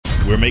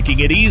We're making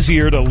it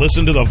easier to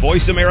listen to the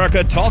Voice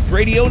America Talk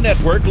Radio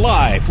Network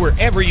live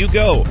wherever you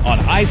go on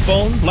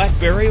iPhone,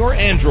 BlackBerry, or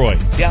Android.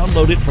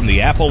 Download it from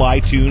the Apple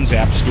iTunes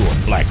App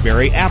Store,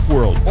 BlackBerry App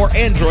World, or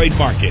Android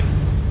Market.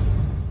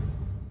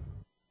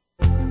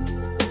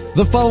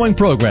 The following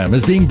program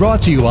is being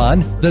brought to you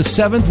on the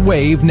Seventh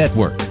Wave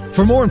Network.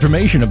 For more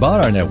information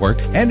about our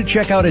network and to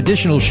check out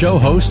additional show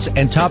hosts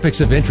and topics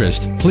of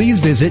interest, please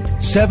visit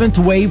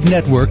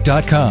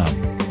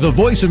seventhwavenetwork.com. The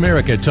Voice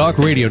America Talk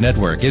Radio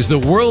Network is the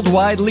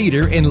worldwide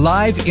leader in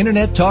live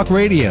Internet talk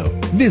radio.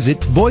 Visit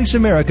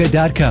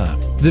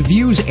voiceamerica.com. The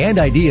views and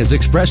ideas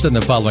expressed on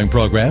the following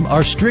program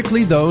are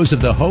strictly those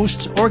of the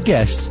hosts or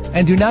guests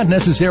and do not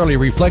necessarily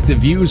reflect the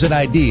views and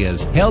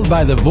ideas held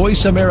by the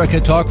Voice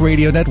America Talk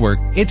Radio Network,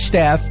 its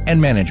staff,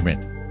 and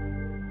management.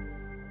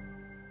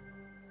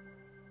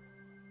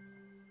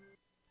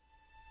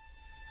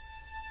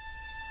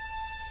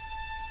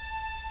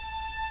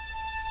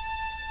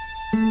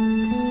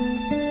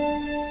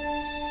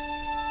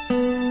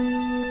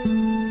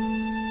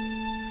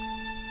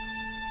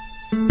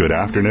 Good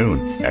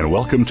afternoon, and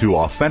welcome to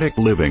Authentic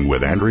Living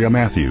with Andrea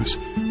Matthews.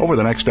 Over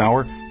the next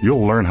hour,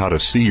 you'll learn how to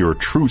see your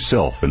true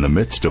self in the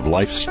midst of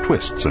life's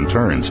twists and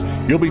turns.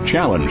 You'll be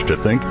challenged to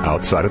think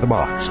outside of the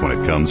box when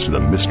it comes to the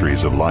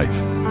mysteries of life.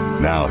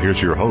 Now,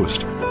 here's your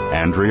host,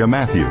 Andrea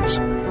Matthews.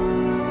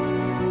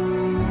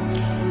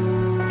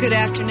 Good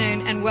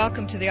afternoon, and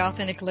welcome to the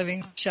Authentic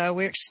Living Show.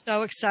 We're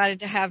so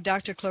excited to have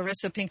Dr.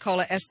 Clarissa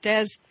Pinkola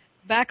Estes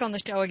back on the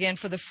show again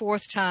for the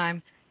fourth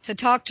time to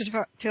talk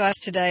to us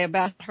today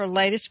about her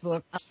latest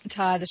book,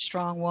 Untie the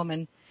Strong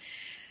Woman.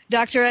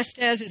 Dr.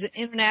 Estes is an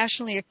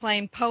internationally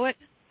acclaimed poet,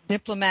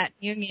 diplomat,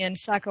 Jungian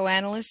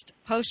psychoanalyst,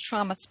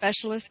 post-trauma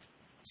specialist,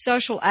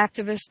 social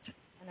activist,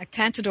 and a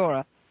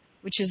cantadora,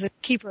 which is the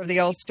keeper of the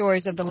old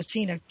stories of the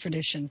Latina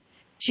tradition.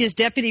 She is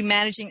deputy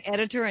managing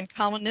editor and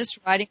columnist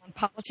writing on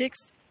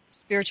politics,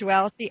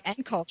 spirituality,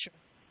 and culture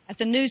at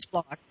the news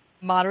blog,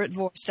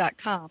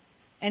 moderatevoice.com,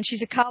 and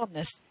she's a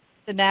columnist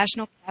at the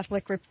National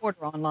Catholic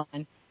Reporter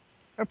online.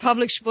 Her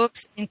published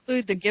books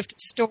include The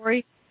Gifted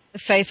Story, The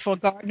Faithful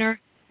Gardener,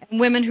 and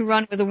Women Who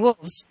Run with the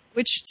Wolves,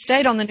 which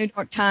stayed on the New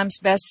York Times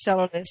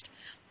bestseller list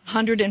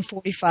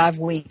 145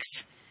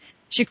 weeks.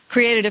 She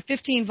created a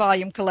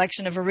 15-volume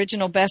collection of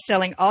original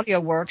best-selling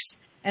audio works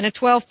and a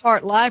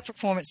 12-part live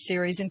performance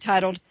series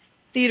entitled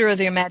Theater of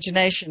the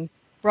Imagination,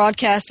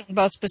 broadcast on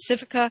both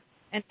Pacifica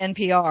and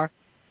NPR.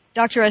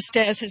 Dr.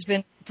 Estes has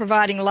been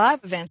providing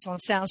live events on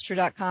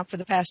SoundsTrue.com for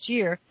the past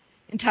year,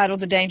 entitled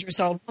The Dangerous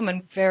Old Woman,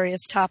 with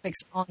various topics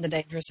on the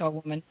dangerous old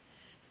woman.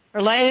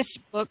 Her latest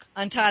book,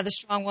 Untie the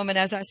Strong Woman,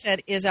 as I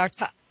said, is our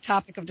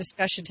topic of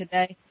discussion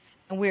today,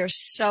 and we are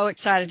so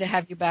excited to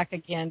have you back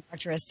again,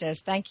 Dr.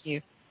 Estes. Thank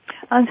you.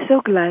 I'm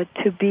so glad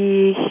to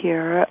be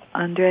here,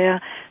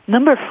 Andrea.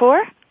 Number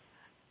 4?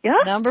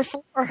 Yeah? Number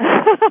 4.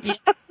 Yeah.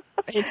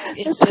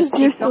 It's just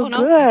keep going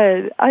on.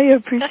 Good. I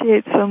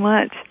appreciate so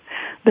much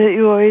that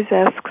you always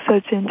ask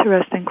such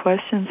interesting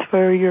questions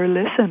for your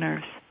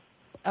listeners.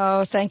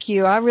 Oh, thank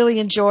you. I really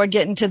enjoy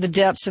getting to the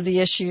depths of the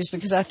issues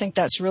because I think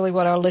that's really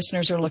what our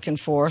listeners are looking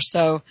for.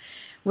 So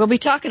we'll be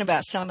talking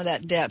about some of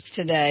that depth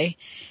today.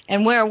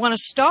 And where I want to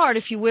start,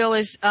 if you will,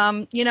 is,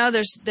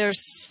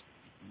 there's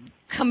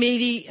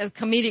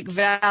comedic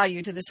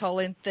value to this whole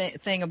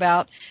thing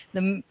about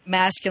the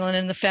masculine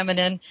and the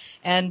feminine.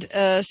 And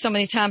so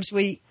many times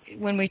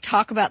when we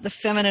talk about the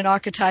feminine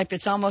archetype,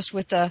 it's almost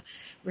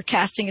we're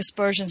casting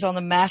aspersions on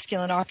the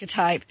masculine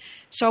archetype.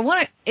 So I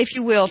want to, if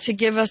you will, to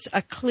give us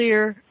a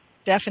clear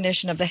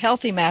definition of the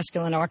healthy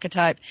masculine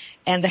archetype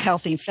and the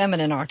healthy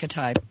feminine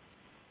archetype.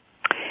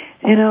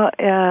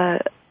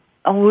 I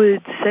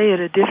would say it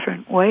a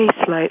different way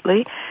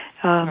slightly.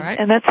 Right.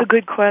 And that's a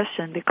good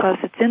question because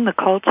it's in the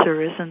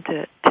culture, isn't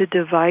it, to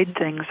divide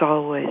things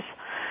always.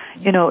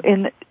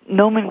 In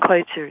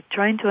nomenclature,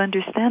 trying to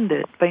understand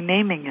it by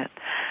naming it.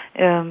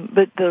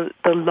 But the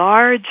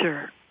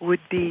larger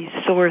would be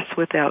source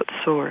without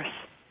source.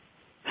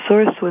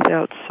 Source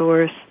without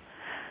source,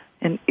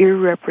 an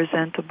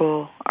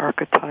irrepresentable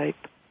archetype.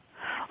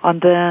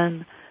 And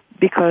then,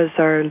 because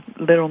our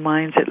little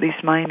minds, at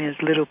least mine is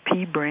little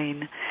pea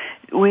brain,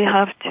 we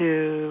have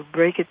to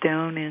break it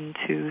down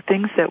into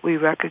things that we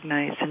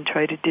recognize and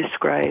try to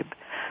describe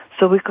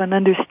so we can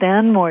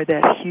understand more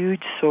that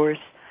huge source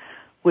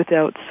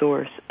without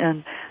source.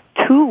 And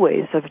 2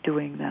 ways of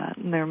doing that,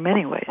 and there are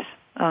many ways,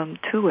 2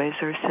 ways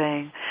are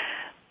saying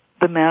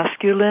the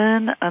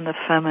masculine and the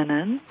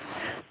feminine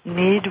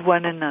need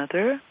one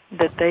another,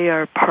 that they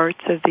are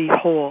parts of the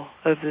whole,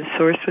 of the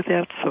source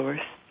without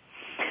source,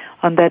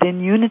 and that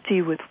in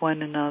unity with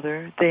one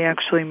another, they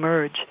actually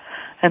merge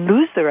and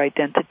lose their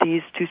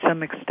identities to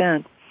some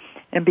extent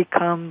and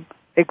become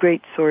a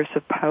great source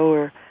of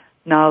power,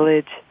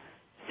 knowledge,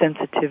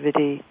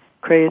 sensitivity,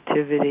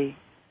 creativity,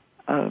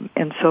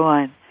 and so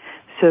on.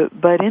 So,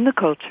 but in the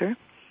culture,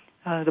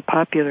 the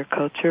popular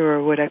culture,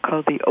 or what I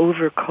call the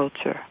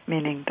overculture,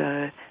 meaning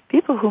the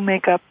people who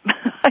make up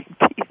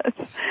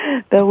ideas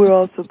that we're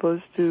all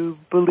supposed to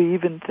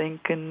believe and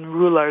think and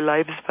rule our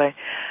lives by,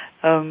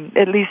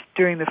 at least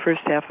during the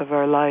first half of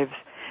our lives,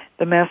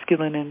 the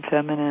masculine and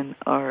feminine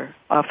are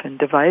often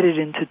divided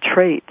into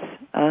traits.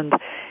 And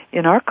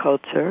in our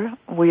culture,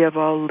 we have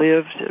all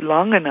lived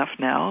long enough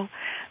now,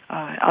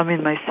 I'm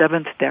in my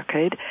 7th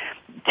decade,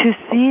 to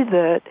see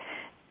that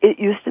it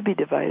used to be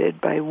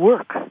divided by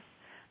work,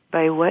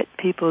 by what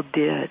people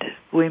did.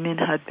 Women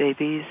had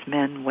babies,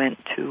 men went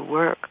to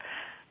work.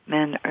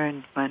 Men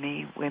earned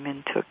money,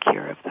 women took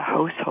care of the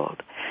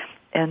household.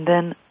 And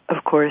then,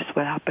 of course,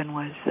 what happened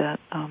was that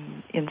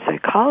in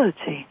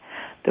psychology,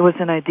 there was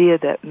an idea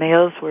that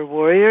males were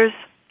warriors,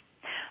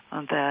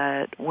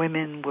 that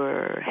women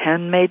were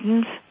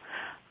handmaidens,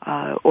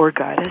 or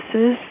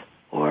goddesses,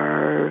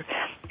 or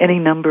any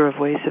number of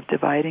ways of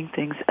dividing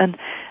things. And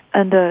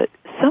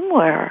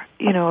somewhere,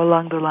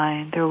 along the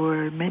line, there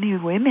were many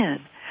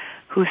women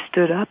who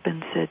stood up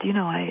and said,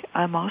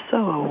 I'm also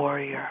a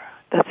warrior.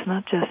 That's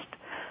not just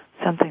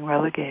something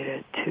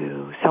relegated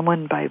to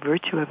someone by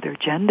virtue of their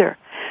gender.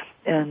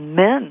 And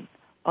men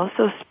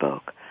also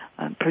spoke,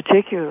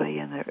 particularly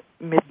in the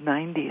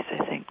mid-90s,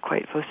 I think,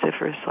 quite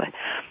vociferously,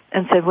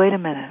 and said, wait a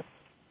minute,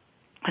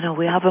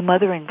 we have a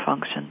mothering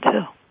function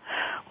too.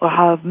 We'll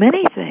have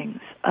many things,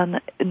 and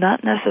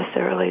not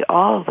necessarily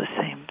all the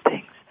same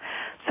things.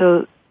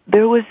 So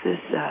there was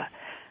this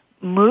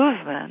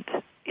movement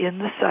in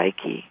the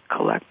psyche,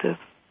 collective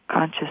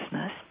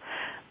consciousness,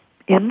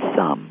 in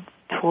some,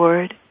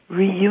 toward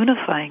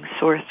reunifying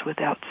source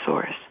without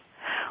source,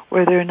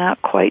 where there are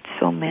not quite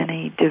so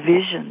many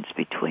divisions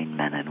between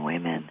men and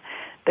women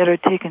that are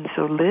taken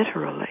so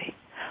literally,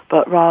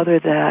 but rather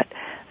that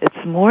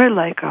it's more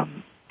like a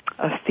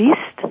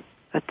feast,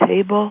 a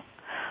table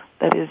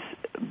that is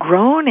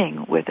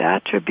groaning with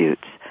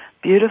attributes,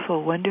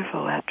 beautiful,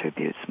 wonderful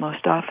attributes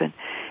most often.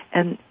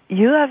 And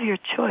you have your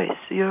choice.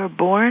 You are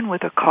born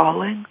with a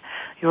calling.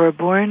 You are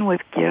born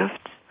with gifts.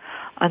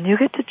 And you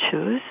get to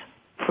choose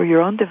for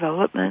your own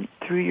development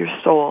through your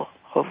soul,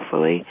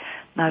 hopefully,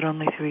 not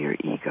only through your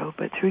ego,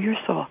 but through your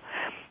soul,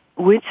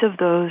 which of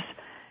those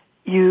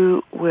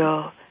you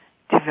will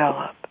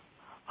develop.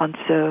 And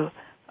so,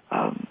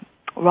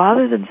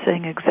 rather than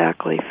saying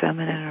exactly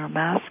feminine or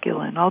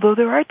masculine, although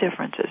there are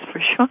differences for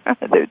sure,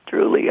 there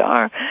truly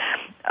are,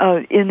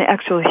 in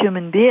actual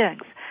human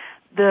beings,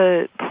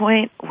 the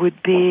point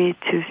would be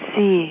to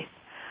see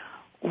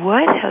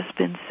what has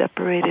been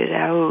separated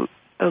out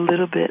a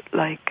little bit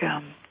like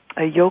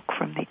a yolk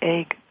from the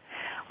egg,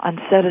 and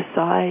set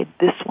aside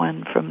this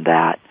one from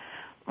that,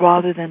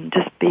 rather than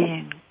just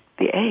being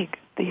the egg,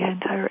 the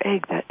entire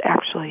egg that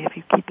actually, if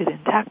you keep it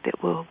intact,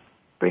 it will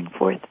bring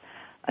forth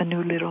a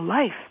new little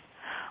life,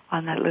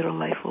 and that little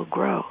life will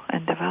grow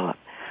and develop.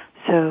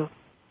 So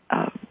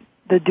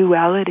the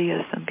duality,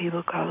 as some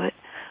people call it,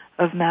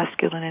 of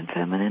masculine and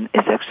feminine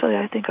is actually,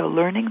 I think, a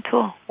learning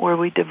tool where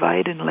we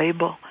divide and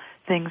label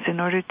things in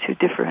order to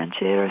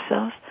differentiate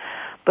ourselves.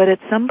 But at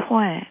some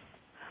point,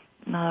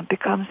 it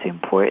becomes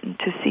important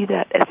to see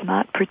that as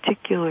not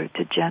particular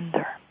to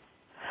gender,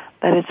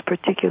 that it's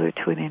particular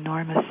to an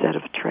enormous set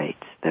of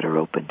traits that are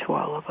open to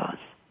all of us.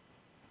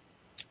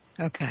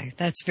 Okay,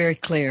 that's very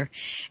clear.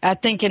 I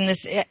think in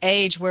this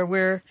age where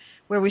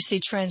we see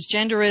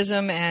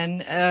transgenderism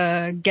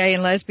and gay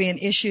and lesbian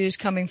issues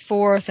coming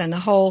forth, and the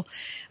whole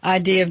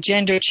idea of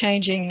gender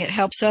changing, it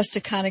helps us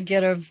to kind of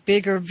get a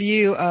bigger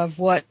view of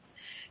what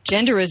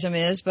genderism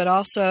is, but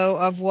also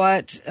of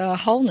what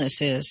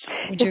wholeness is.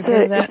 Would you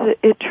agree with that?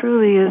 It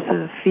truly is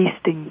a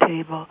feasting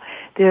table.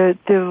 There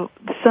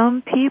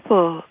some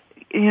people,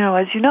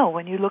 as you know,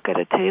 when you look at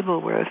a table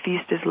where a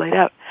feast is laid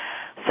out,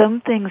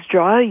 some things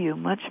draw you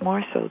much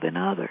more so than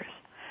others.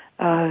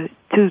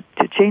 To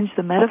change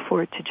the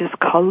metaphor to just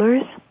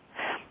colors,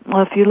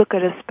 well, if you look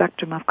at a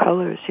spectrum of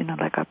colors,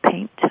 like a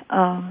paint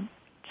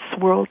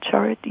swirl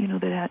chart,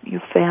 that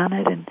you fan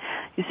it and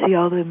you see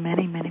all the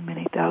many, many,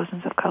 many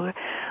thousands of colors,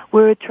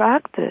 we're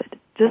attracted,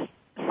 just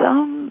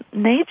some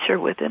nature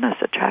within us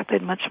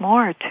attracted much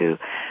more to,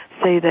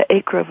 say, the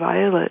acre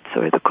violets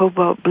or the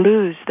cobalt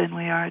blues than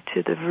we are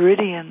to the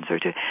viridians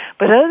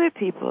but other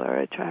people are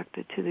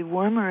attracted to the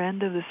warmer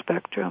end of the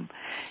spectrum.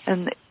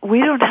 And we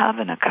don't have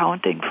an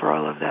accounting for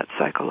all of that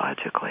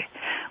psychologically.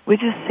 We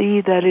just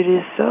see that it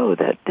is so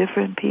that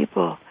different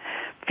people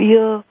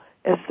think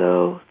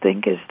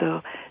as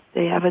though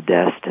they have a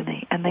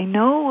destiny, and they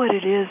know what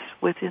it is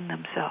within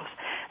themselves.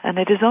 And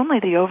it is only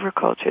the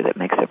overculture that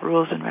makes up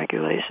rules and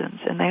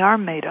regulations, and they are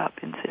made up,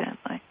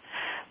 incidentally.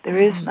 There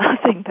is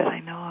nothing that I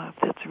know of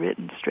that's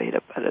written straight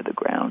up out of the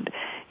ground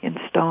in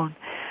stone.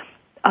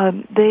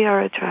 They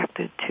are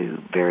attracted to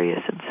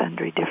various and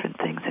sundry different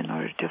things in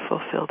order to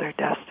fulfill their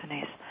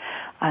destinies.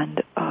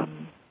 And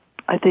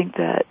I think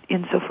that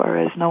insofar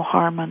as no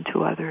harm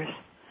unto others,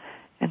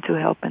 and to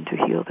help and to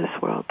heal this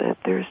world, that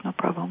there is no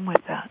problem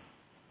with that.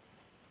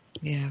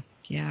 Yeah,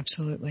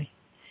 absolutely.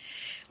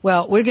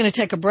 Well, we're going to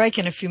take a break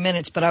in a few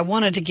minutes, but I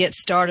wanted to get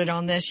started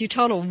on this. You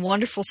told a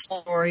wonderful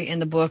story in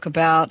the book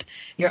about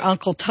your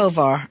uncle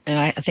Tovar, and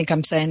I think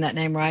I'm saying that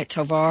name right,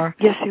 Tovar.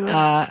 Yes, you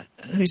are.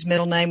 Whose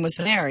middle name was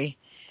Mary.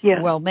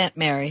 Yes. Well, meant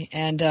Mary.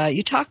 And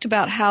you talked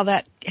about how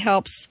that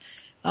helps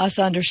us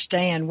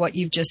understand what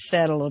you've just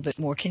said a little bit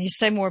more. Can you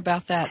say more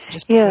about that?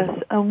 Yes.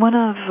 One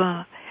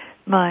of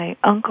my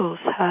uncles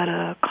had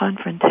a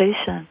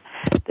confrontation.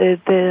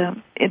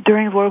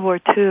 During World War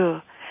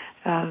II,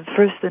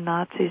 first the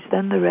Nazis,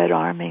 then the Red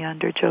Army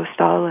under Joe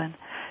Stalin,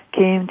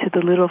 came to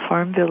the little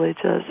farm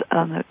villages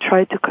and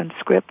tried to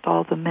conscript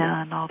all the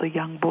men, all the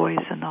young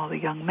boys and all the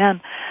young men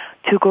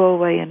to go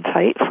away and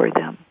fight for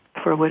them,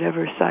 for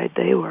whatever side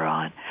they were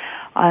on.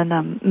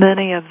 And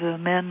many of the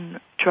men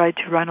tried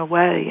to run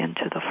away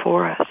into the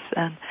forests,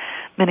 and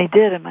many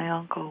did, and my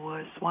uncle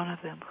was one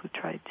of them who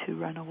tried to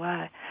run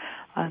away.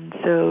 And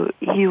so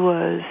he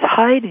was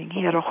hiding.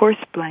 He had a horse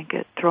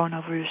blanket thrown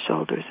over his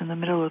shoulders in the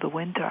middle of the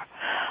winter,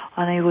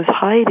 and he was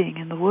hiding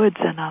in the woods,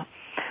 and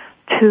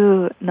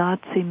two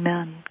Nazi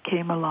men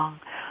came along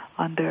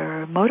on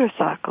their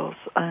motorcycles,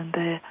 and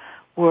they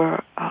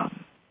were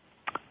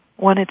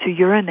wanted to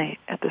urinate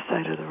at the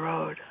side of the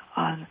road.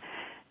 And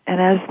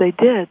as they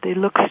did, they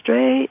looked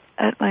straight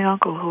at my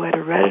uncle, who had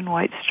a red and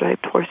white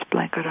striped horse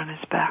blanket on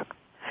his back.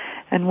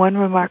 And one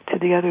remarked to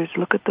the others,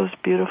 "Look at those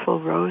beautiful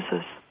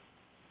roses."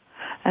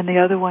 And the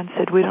other one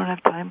said, "We don't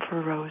have time for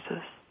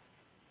roses."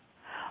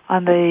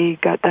 And they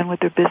got done with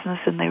their business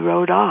and they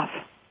rode off.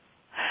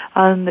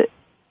 And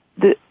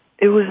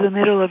it was the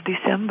middle of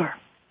December.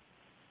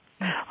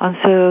 And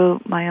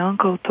so my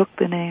uncle took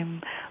the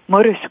name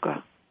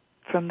Moryshka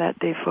from that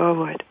day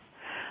forward.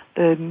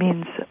 That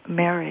means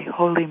Mary,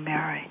 Holy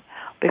Mary,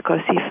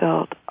 because he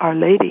felt Our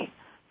Lady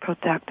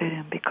protected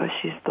him because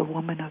she's the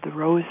woman of the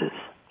roses.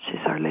 She's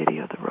Our Lady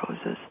of the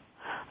Roses,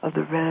 of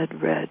the red,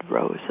 red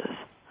roses.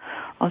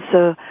 And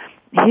so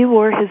he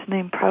wore his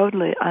name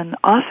proudly, and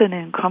often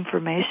in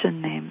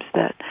confirmation names.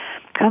 That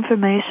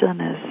confirmation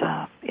is,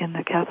 in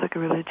the Catholic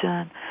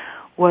religion,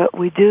 what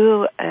we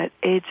do at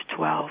age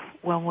 12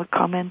 when we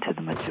come into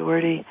the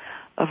majority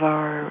of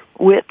our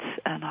wits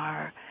and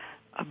our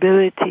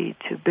ability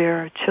to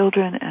bear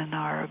children and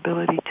our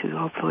ability to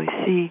hopefully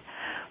see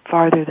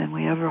farther than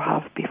we ever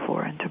have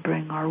before and to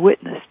bring our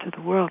witness to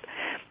the world.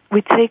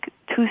 We take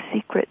two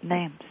secret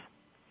names,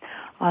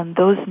 and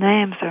those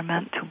names are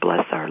meant to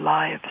bless our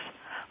lives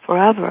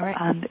forever. Right.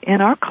 And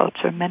in our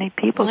culture, many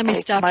people Let me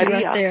stop you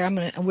right there.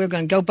 We're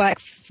going to go back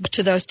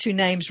to those two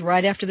names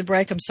right after the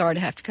break. I'm sorry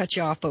to have to cut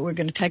you off, but we're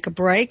going to take a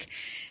break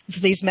for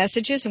these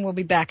messages, and we'll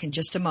be back in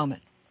just a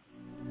moment.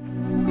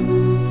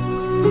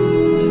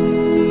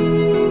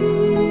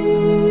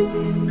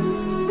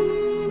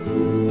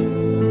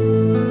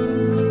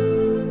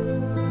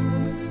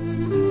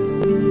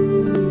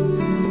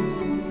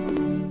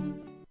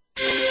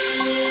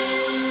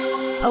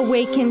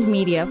 Awakened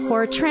Media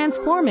for a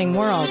transforming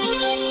world.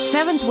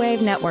 Seventh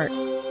Wave Network.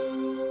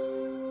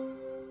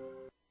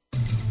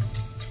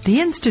 The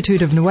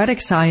Institute of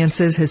Noetic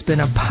Sciences has been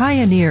a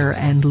pioneer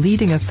and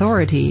leading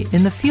authority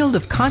in the field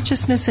of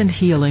consciousness and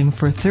healing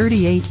for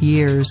 38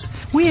 years.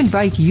 We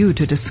invite you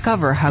to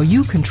discover how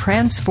you can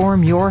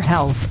transform your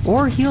health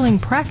or healing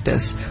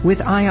practice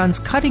with ION's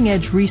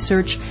cutting-edge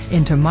research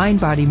into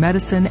mind-body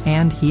medicine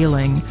and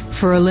healing.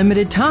 For a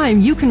limited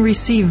time, you can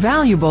receive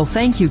valuable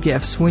thank you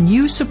gifts when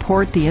you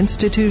support the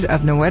Institute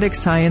of Noetic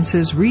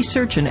Sciences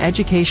research and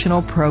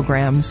educational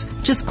programs.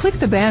 Just click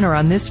the banner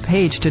on this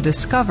page to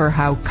discover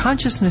how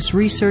consciousness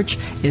research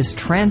is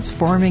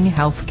transforming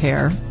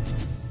healthcare.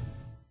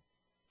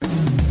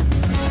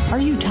 Are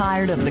you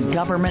tired of the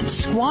government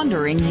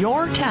squandering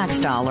your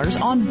tax dollars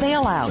on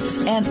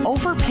bailouts and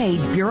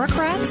overpaid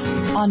bureaucrats?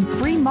 On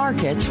Free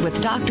Markets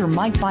with Dr.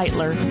 Mike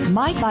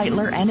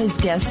Beitler and his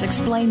guests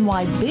explain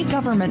why big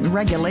government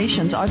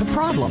regulations are the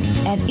problem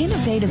and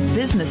innovative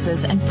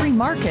businesses and free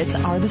markets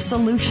are the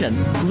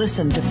solution.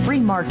 Listen to Free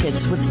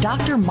Markets with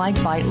Dr. Mike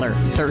Beitler,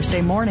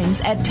 Thursday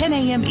mornings at 10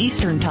 a.m.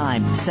 Eastern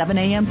Time, 7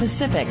 a.m.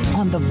 Pacific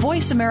on the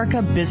Voice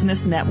America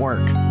Business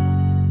Network.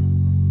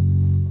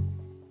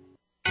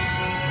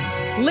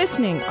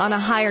 Listening on a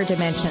higher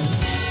dimension.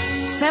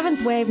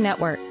 Seventh Wave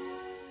Network.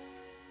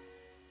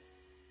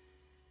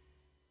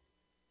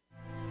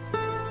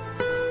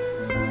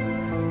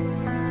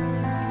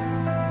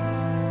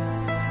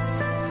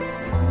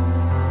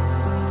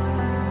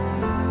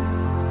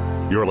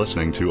 You're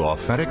listening to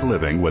Authentic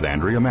Living with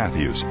Andrea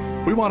Matthews.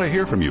 We want to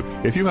hear from you.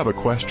 If you have a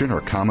question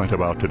or comment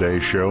about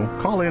today's show,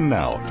 call in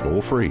now,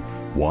 toll free,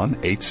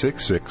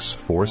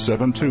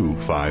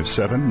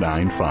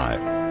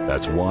 1-866-472-5795.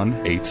 That's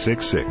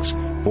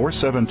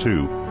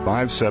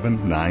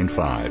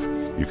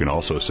 1-866-472-5795. You can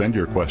also send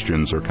your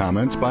questions or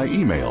comments by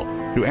email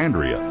to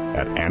Andrea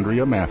at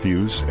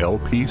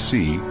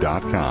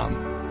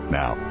AndreaMatthewsLPC.com.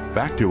 Now,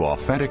 back to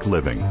Authentic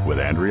Living with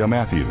Andrea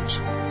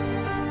Matthews.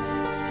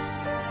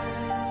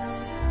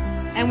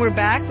 And we're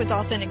back with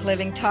Authentic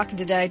Living, talking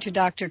today to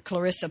Dr.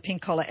 Clarissa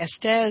Pinkola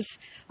Estes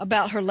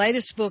about her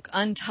latest book,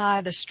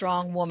 Untie the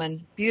Strong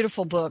Woman.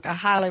 Beautiful book. I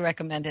highly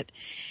recommend it.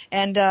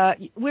 And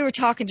we were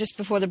talking just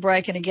before the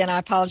break, and again, I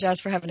apologize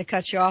for having to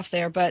cut you off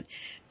there, but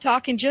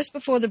talking just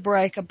before the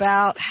break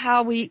about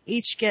how we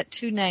each get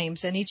two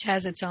names, and each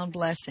has its own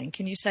blessing.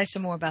 Can you say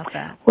some more about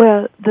that?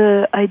 Well,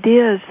 the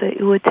idea is that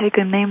you would take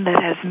a name that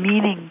has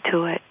meaning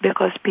to it,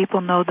 because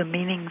people know the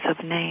meanings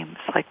of names,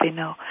 like they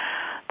know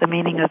the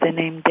meaning of the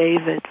name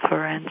David,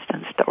 for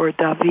instance, or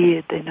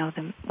David, they know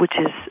them, which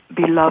is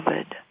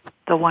beloved,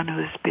 the one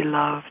who is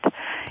beloved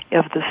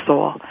of the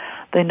soul.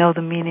 They know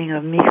the meaning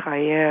of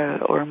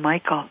Michael or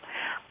Michael.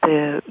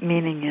 The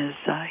meaning is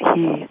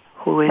he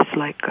who is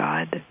like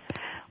God,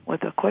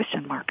 with a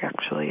question mark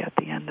actually at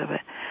the end of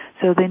it.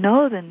 So they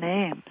know the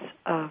names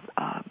of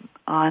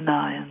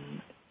Anna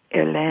and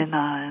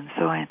Elena and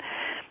so on,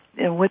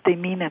 and what they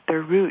mean at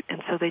their root,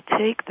 and so they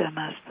take them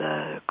as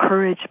the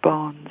courage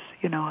bones,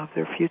 of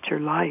their future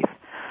life,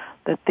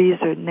 that these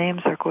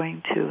names are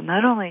going to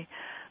not only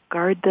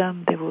guard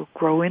them, they will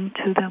grow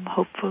into them,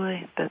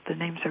 hopefully, that the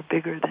names are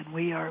bigger than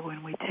we are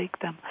when we take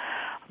them,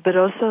 but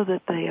also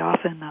that they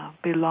often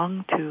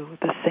belong to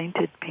the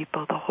sainted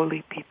people, the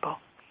holy people,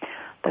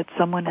 that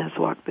someone has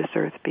walked this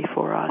earth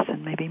before us,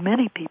 and maybe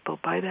many people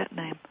by that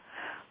name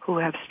who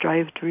have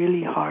strived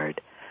really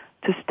hard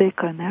to stay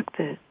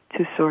connected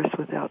to source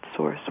without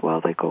source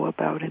while they go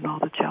about in all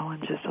the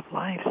challenges of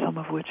life, some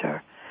of which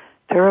are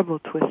terrible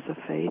twists of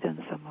fate,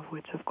 and some of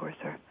which, of course,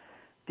 are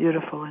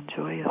beautiful and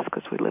joyous,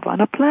 because we live on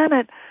a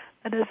planet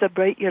that has a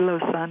bright yellow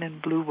sun and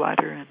blue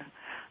water and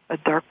a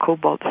dark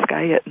cobalt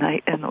sky at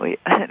night, and it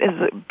is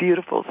a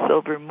beautiful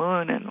silver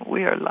moon, and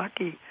we are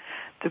lucky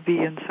to be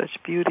in such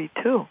beauty,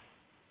 too.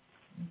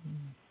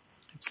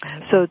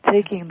 Mm-hmm. So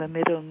taking the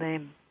middle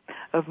name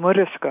of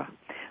Mariska,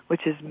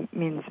 which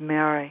means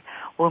Mary,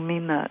 will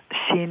mean that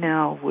she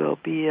now will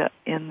be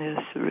in this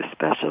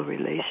special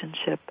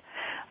relationship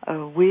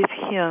with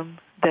him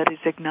that is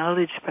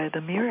acknowledged by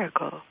the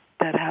miracle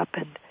that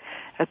happened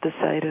at the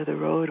side of the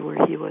road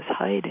where he was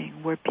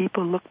hiding, where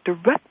people looked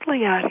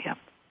directly at him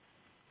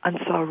and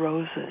saw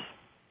roses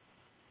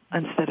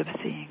instead of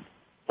seeing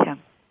him.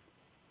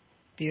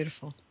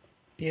 Beautiful.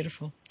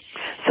 Beautiful.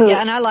 So,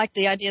 yeah, and I like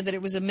the idea that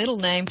it was a middle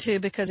name, too,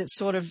 because it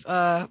sort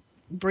of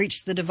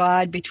breached the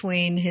divide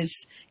between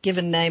his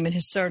given name and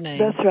his surname.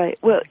 That's right.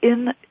 Well,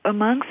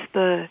 amongst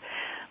the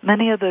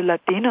many of the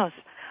Latinos,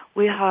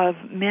 we have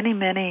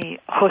many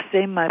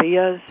Jose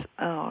Marias,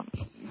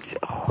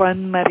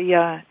 Juan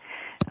Maria,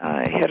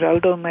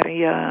 Geraldo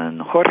Maria,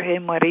 and Jorge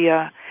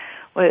Maria.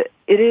 Well,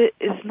 it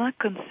is not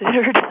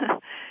considered,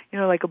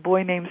 like a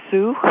boy named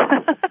Sue.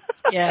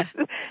 Yeah.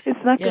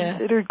 It's not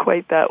considered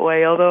quite that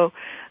way, although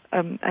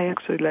I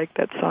actually like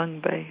that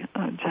song by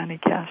Johnny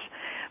Cash.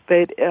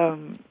 But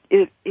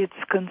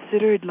it's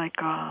considered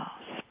like a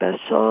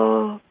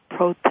special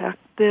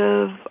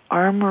protective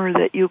armor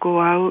that you go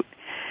out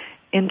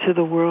into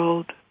the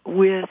world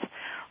with,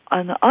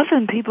 and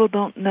often people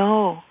don't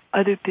know.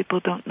 Other people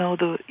don't know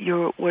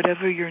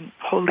whatever your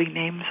holy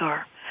names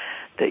are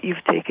that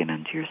you've taken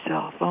into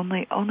yourself.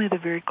 Only the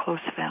very close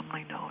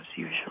family knows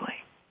usually.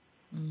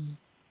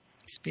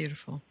 It's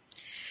beautiful.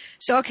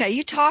 So, okay,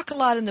 you talk a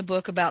lot in the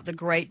book about the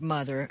Great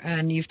Mother,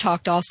 and you've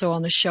talked also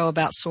on the show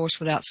about source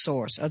without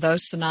source. Are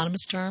those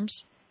synonymous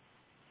terms?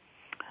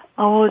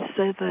 I would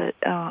say that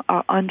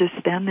our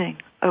understanding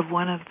of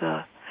one of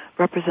the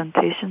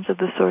representations of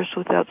the source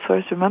without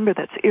source, remember,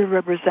 that's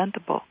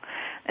irrepresentable.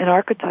 An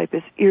archetype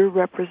is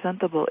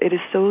irrepresentable. It is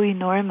so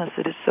enormous.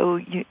 It is so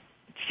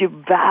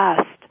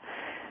vast.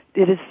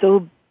 It is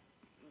so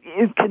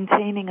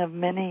containing of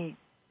many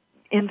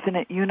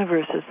infinite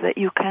universes that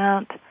you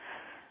can't,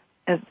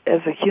 as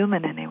a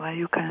human anyway,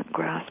 you can't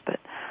grasp it.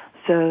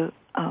 So,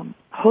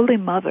 Holy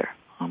Mother,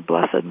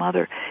 Blessed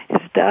Mother,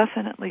 is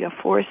definitely a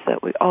force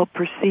that we all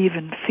perceive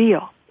and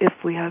feel if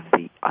we have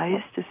the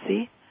eyes to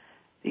see,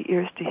 the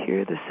ears to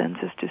hear, the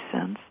senses to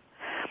sense.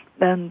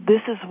 And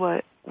this is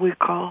what we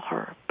call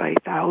her by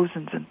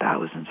thousands and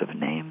thousands of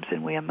names,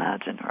 and we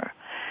imagine her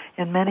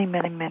in many,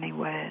 many, many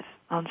ways.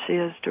 And she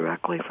is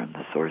directly from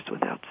the source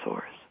without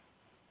source.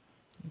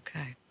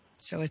 Okay.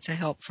 So it's a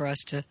help for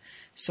us to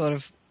sort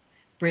of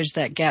bridge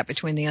that gap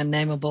between the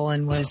unnameable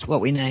and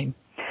what we name.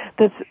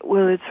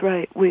 It's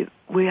right.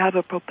 We have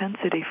a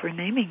propensity for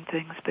naming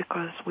things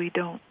because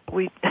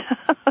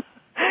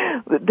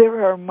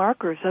there are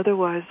markers.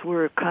 Otherwise,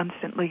 we're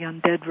constantly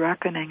on dead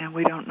reckoning and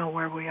we don't know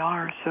where we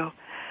are. So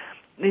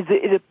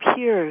it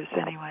appears,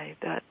 anyway,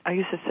 that I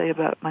used to say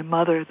about my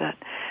mother that,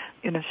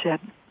 she had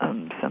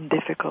some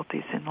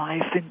difficulties in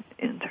life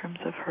in terms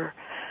of her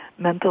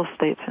mental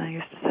states. And I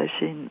used to say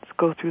she'd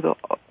go through the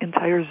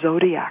entire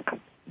zodiac,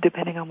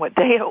 depending on what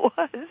day it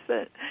was.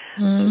 It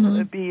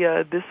would be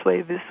this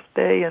way this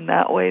day and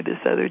that way this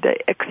other day,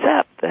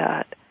 except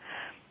that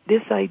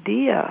this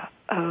idea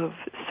of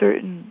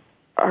certain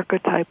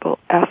archetypal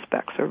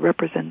aspects or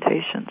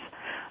representations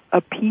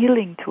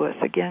appealing to us,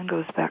 again,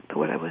 goes back to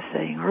what I was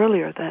saying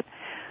earlier, that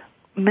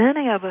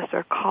many of us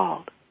are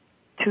called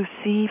to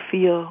see,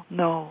 feel,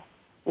 know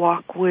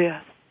walk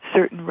with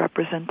certain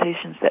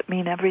representations that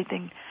mean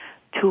everything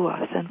to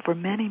us. And for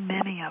many,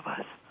 many of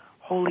us,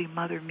 Holy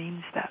Mother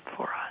means that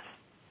for us.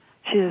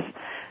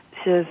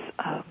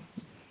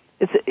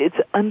 It's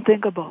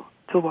unthinkable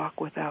to walk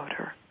without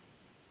her.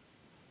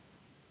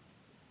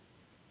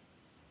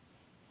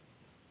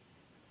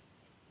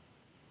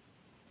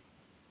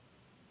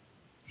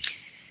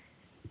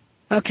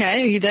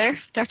 Okay, are you there,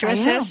 Dr.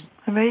 Estes?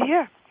 I'm right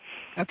here.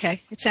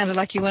 Okay, it sounded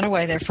like you went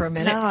away there for a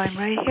minute. No, I'm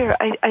right here.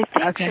 I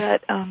think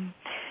that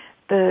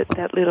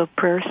that little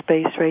prayer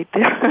space right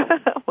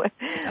there,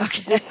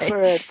 just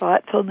for a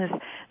thoughtfulness.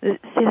 See,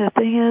 the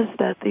thing is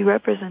that the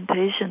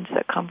representations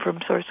that come from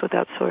Source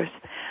Without Source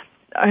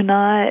are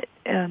not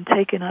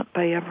taken up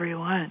by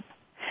everyone.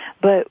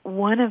 But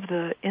one of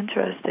the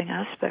interesting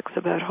aspects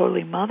about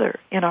Holy Mother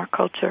in our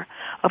culture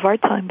of our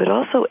time, but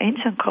also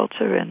ancient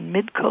culture and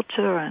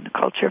mid-culture and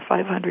culture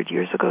 500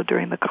 years ago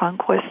during the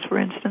conquest, for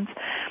instance,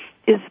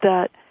 is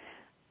that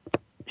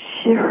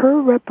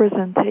her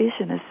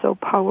representation is so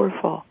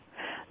powerful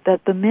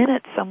that the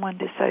minute someone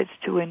decides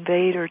to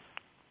invade or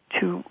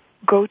to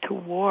go to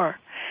war,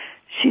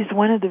 she's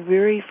one of the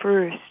very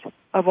first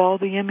of all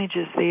the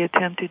images they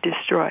attempt to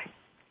destroy.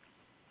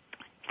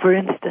 For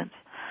instance,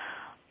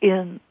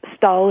 in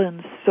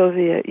Stalin's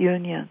Soviet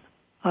Union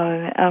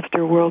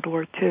after World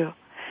War II,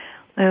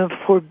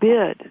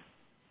 forbid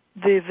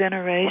the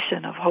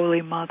veneration of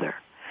Holy Mother.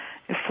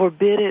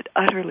 Forbid it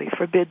utterly,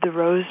 forbid the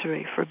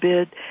rosary,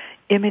 forbid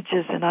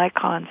images and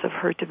icons of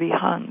her to be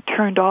hung,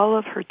 turned all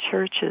of her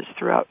churches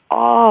throughout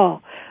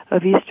all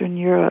of Eastern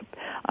Europe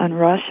and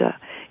Russia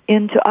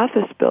into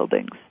office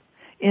buildings,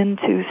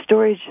 into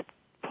storage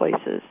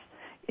places,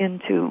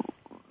 into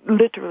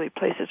literally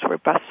places for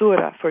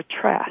basura, for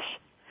trash,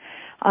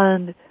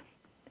 and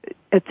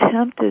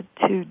attempted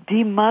to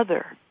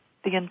demother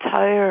the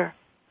entire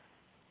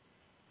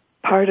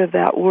part of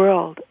that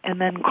world, and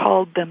then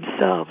called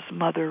themselves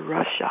Mother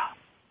Russia.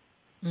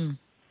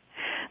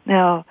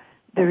 Now,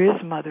 there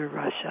is Mother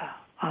Russia.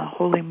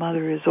 Holy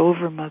Mother is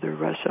over Mother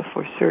Russia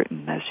for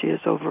certain, as she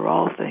is over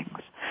all things.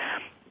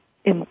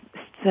 In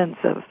sense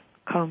of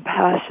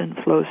compassion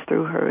flows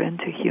through her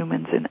into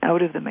humans and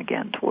out of them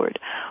again toward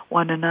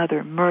one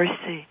another.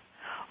 Mercy.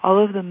 All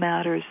of the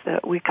matters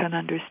that we can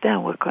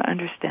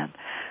understand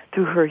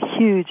through her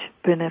huge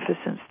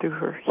beneficence, through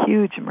her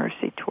huge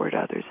mercy toward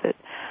others, that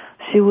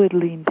she would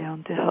lean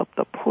down to help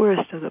the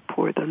poorest of the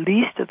poor, the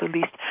least of the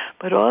least,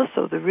 but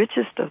also the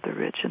richest of the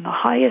rich and the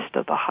highest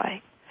of the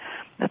high.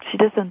 That she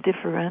doesn't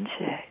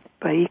differentiate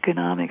by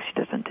economics,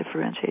 she doesn't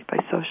differentiate by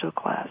social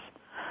class.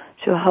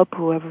 She'll help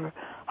whoever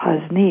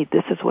has need.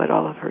 This is what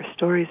all of her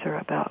stories are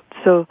about.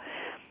 So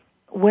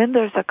when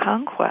there's a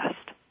conquest,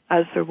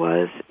 as there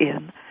was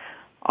in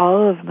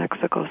all of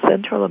Mexico,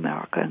 Central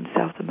America, and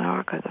South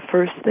America, the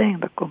first thing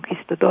the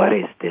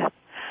conquistadores did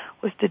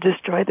was to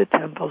destroy the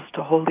temples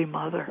to Holy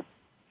Mother,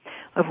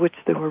 of which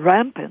they were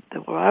rampant, they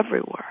were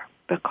everywhere,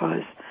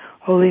 because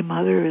Holy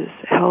Mother is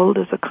held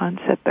as a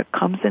concept that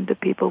comes into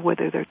people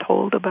whether they're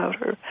told about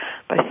her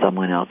by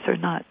someone else or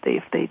not.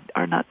 If they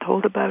are not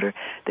told about her,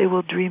 they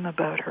will dream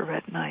about her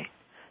at night.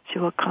 She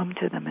will come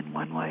to them in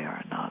one way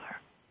or another.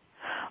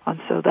 And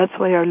so that's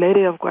why Our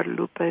Lady of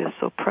Guadalupe is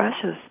so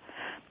precious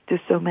to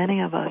so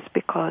many of us,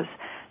 because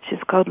she's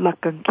called La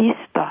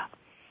Conquista.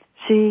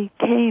 She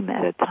came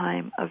at a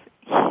time of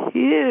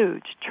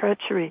huge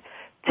treachery,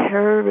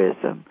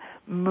 terrorism,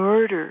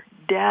 murder,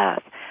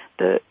 death.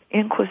 The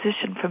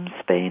Inquisition from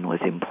Spain was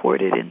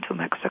imported into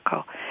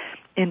Mexico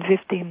in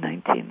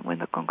 1519 when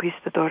the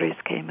conquistadores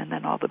came, and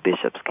then all the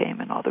bishops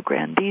came, and all the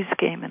grandees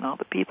came, and all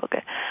the people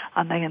came,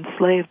 and they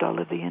enslaved all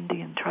of the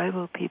Indian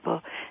tribal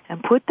people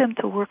and put them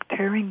to work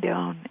tearing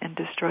down and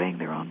destroying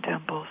their own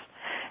temples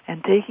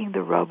and taking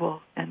the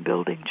rubble and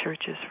building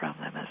churches from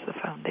them as the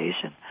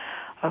foundation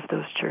of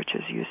those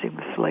churches, using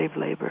the slave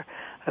labor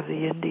of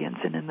the Indians.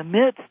 And in the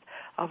midst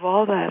of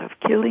all that, of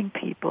killing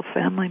people,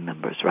 family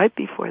members, right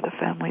before the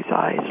family's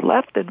eyes,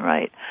 left and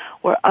right,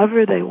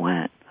 wherever they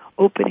went,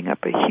 opening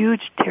up a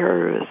huge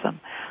terrorism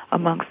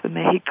amongst the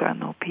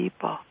Mexicano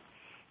people.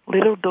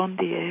 Little Don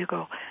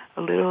Diego,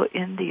 a little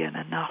Indian,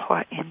 a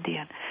Nahua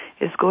Indian,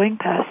 is going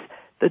past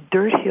the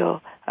dirt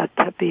hill at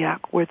Tepeyac,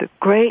 where the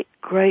great,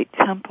 great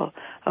temple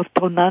of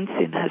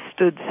Tonantzin has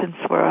stood since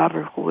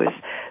forever, who is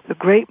the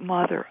great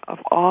mother of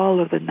all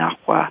of the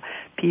Nahua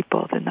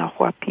people. The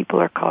Nahua people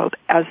are called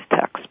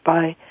Aztecs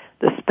by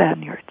the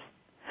Spaniards.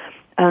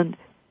 And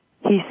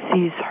he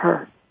sees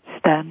her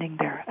standing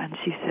there, and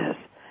she says,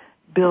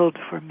 "Build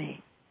for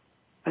me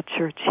a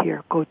church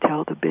here. Go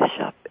tell the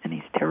bishop." And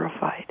he's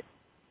terrified.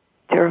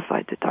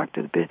 Terrified to talk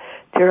to the bishop.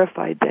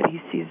 Terrified that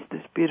he sees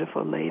this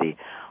beautiful lady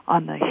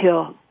on the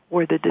hill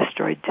where the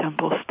destroyed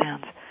temple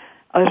stands.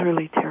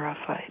 Utterly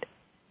terrified.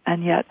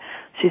 And yet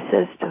she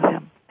says to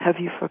him, "Have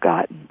you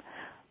forgotten?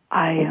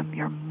 I am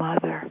your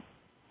mother.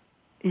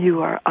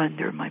 You are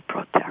under my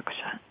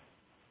protection."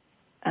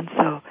 And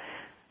so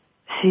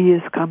she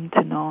is come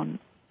to known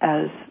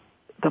as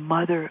the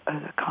mother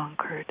of the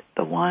conquered,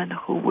 the one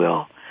who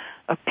will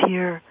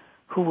appear,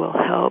 who will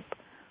help,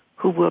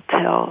 who will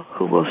tell,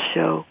 who will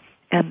show,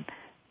 And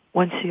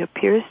when she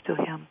appears to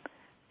him,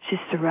 she's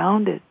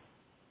surrounded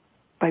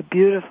by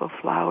beautiful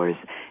flowers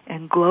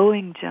and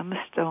glowing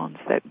gemstones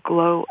that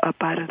glow up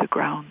out of the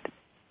ground.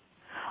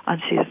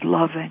 And she is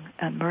loving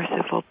and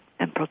merciful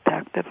and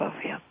protective of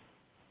him.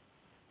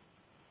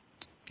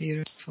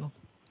 Beautiful,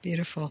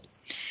 beautiful.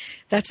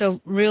 That's a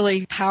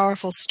really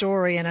powerful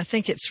story, and I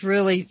think it's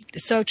really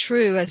so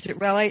true as it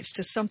relates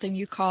to something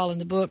you call in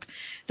the book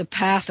the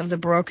path of the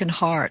broken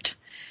heart.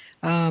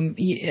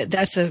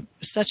 That's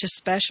such a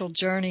special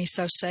journey,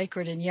 so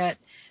sacred, and yet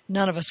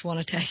none of us want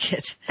to take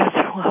it.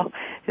 Well,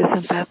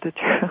 isn't that the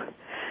truth?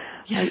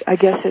 Yeah. I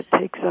guess it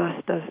takes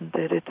us, doesn't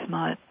it? It's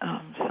not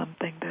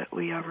something that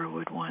we ever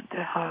would want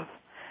to have.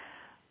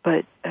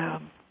 But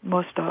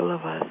most all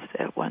of us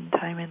at one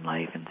time in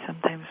life, and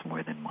sometimes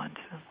more than once,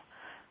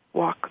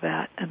 walk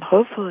that. And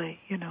hopefully,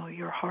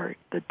 your heart,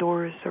 the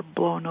doors are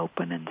blown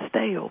open and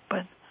stay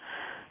open.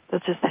 They'll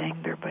just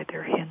hang there by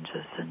their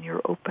hinges, and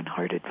you're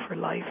open-hearted for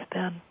life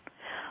then.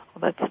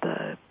 Well, that's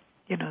the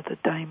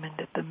diamond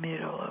at the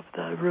middle of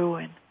the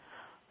ruin,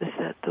 is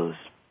that those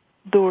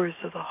doors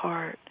of the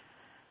heart,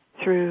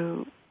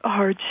 through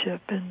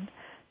hardship and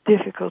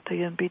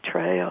difficulty and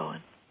betrayal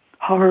and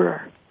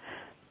horror,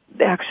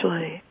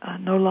 actually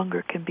no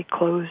longer can be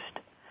closed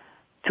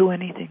to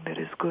anything that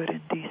is good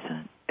and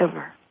decent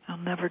ever. I'll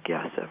never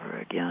guess ever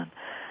again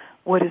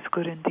what is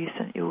good and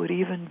decent. You would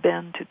even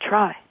bend to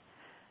try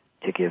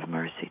to give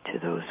mercy to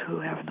those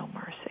who have no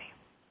mercy.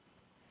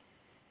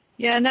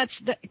 Yeah, and that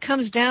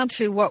comes down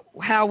to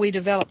how we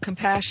develop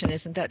compassion.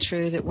 Isn't that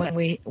true? That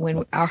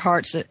when our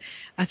hearts,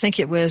 I think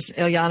it was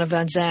Ilyana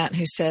Van Zandt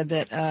who said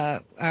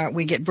that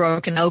we get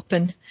broken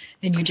open,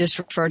 and you just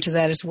referred to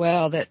that as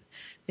well. That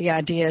the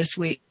idea is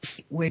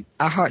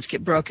our hearts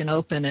get broken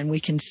open, and we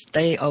can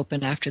stay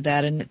open after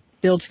that, and it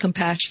builds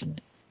compassion.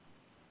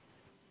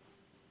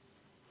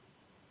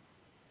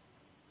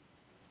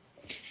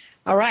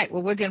 All right.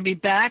 Well, we're going to be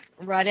back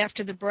right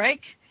after the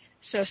break,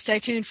 so stay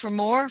tuned for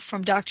more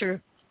from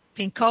Dr.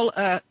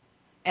 Pinkola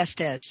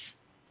Estes.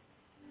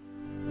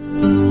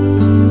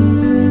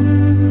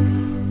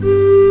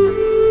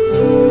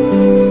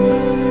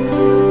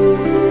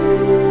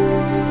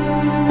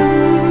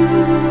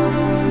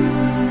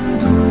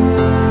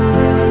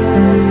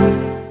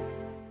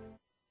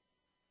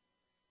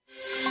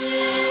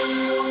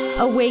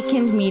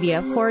 Awakened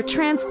Media for a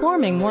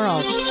transforming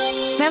world.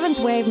 Seventh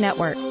Wave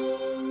Network.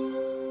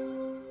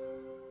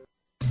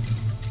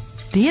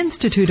 The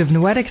Institute of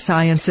Noetic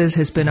Sciences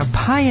has been a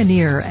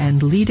pioneer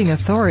and leading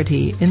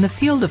authority in the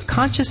field of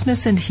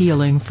consciousness and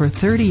healing for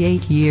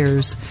 38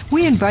 years.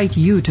 We invite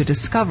you to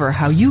discover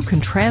how you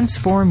can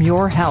transform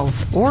your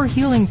health or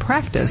healing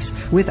practice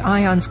with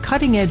ION's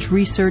cutting-edge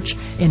research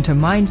into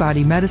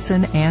mind-body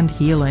medicine and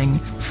healing.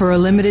 For a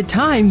limited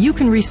time, you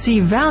can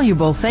receive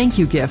valuable thank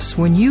you gifts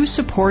when you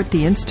support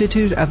the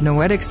Institute of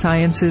Noetic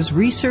Sciences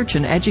research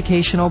and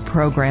educational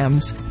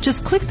programs.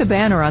 Just click the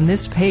banner on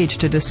this page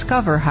to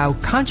discover how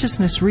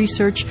consciousness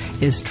research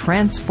is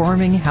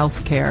transforming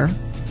healthcare.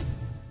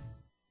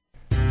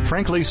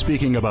 Frankly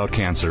Speaking About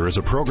Cancer is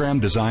a program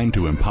designed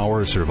to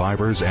empower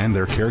survivors and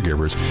their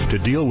caregivers to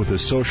deal with the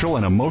social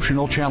and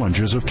emotional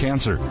challenges of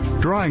cancer.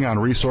 Drawing on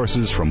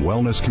resources from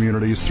wellness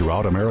communities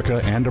throughout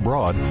America and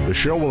abroad, the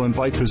show will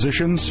invite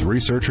physicians,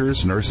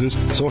 researchers, nurses,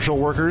 social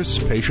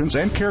workers, patients,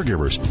 and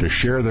caregivers to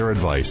share their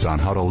advice on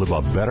how to live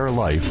a better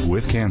life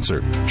with cancer.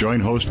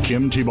 Join host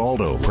Kim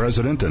Tibaldo,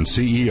 President and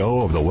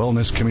CEO of the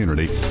Wellness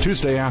Community,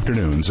 Tuesday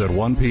afternoons at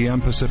 1 p.m.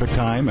 Pacific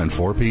Time and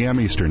 4 p.m.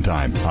 Eastern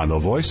Time on the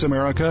Voice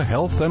America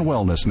Health and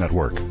Wellness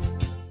Network.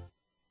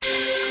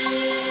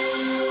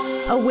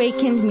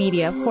 Awakened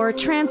Media for a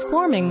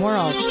transforming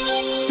world.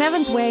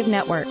 Seventh Wave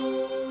Network.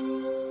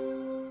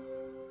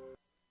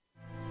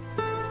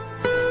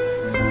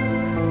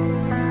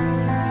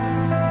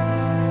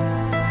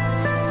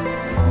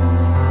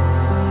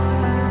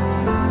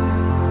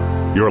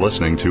 You're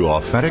listening to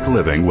Authentic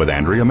Living with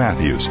Andrea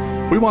Matthews.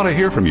 We want to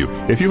hear from you.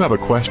 If you have a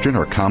question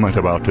or comment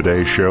about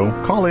today's show,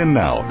 call in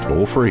now,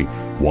 toll free,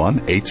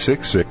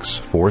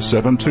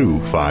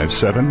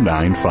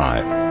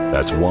 1-866-472-5795.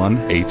 That's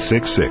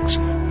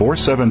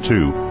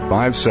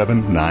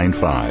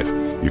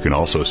 1-866-472-5795. You can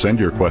also send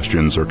your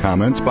questions or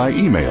comments by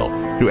email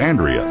to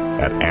Andrea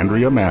at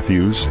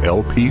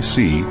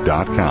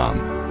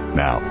AndreaMatthewsLPC.com.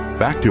 Now,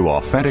 back to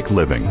Authentic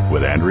Living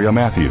with Andrea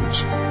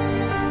Matthews.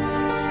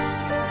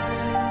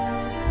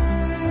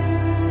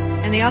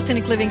 And the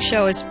Authentic Living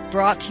Show is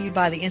brought to you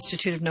by the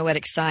Institute of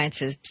Noetic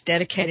Sciences. It's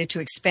dedicated to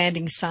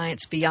expanding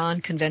science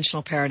beyond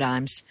conventional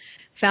paradigms.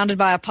 Founded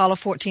by Apollo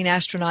 14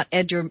 astronaut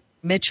Edgar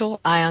Mitchell,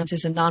 IONS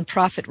is a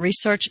nonprofit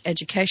research,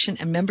 education,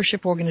 and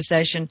membership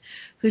organization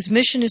whose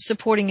mission is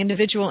supporting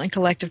individual and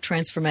collective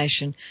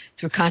transformation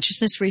through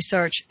consciousness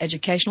research,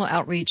 educational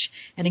outreach,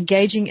 and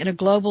engaging in a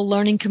global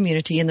learning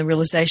community in the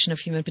realization of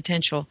human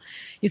potential.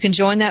 You can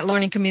join that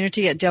learning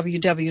community at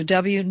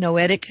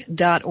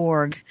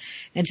www.noetic.org.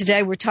 And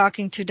today we're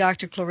talking to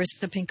Dr.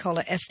 Clarissa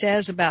Pinkola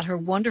Estes about her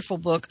wonderful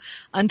book,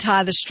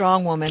 Untie the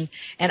Strong Woman.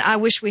 And I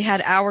wish we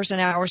had hours and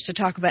hours to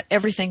talk about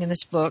everything in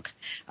this book,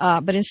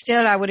 but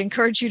instead I would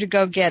encourage you to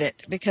go get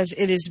it because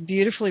it is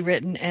beautifully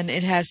written and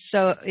it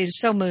is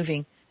so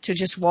moving to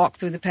just walk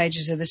through the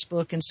pages of this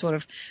book and sort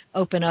of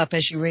open up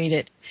as you read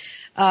it.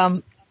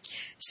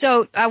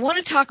 So I want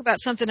to talk about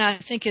something I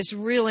think is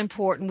real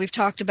important. We've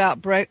talked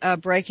about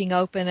breaking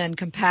open and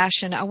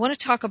compassion. I want to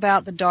talk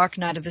about the dark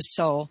night of the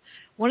soul.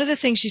 One of the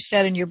things you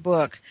said in your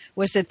book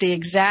was that the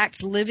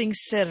exact living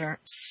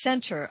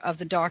center of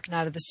the dark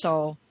night of the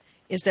soul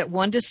is that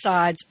one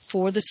decides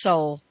for the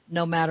soul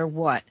no matter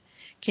what.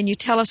 Can you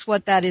tell us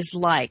what that is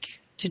like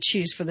to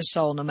choose for the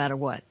soul no matter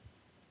what?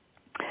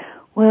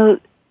 Well,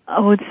 I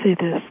would say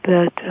this,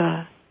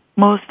 that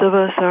most of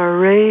us are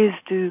raised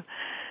to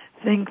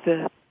think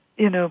that,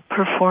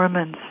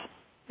 performance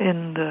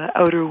in the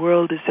outer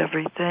world is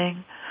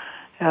everything,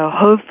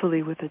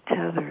 hopefully with a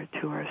tether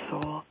to our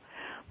soul.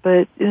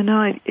 But,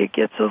 it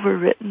gets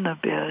overwritten a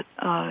bit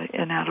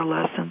in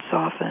adolescence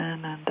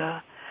often,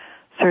 and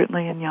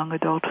certainly in young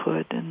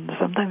adulthood, and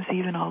sometimes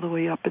even all the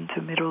way up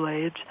into middle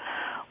age,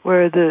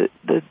 where the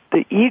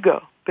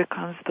ego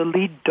becomes the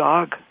lead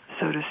dog,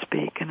 so to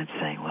speak, and it's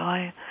saying, well,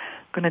 I'm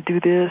going to do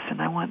this, and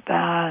I want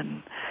that,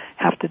 and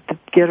have to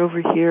get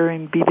over here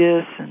and be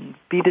this and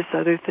be this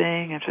other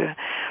thing.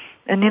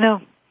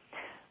 And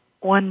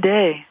one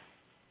day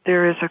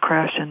there is a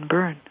crash and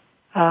burn.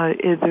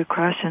 The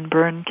crash and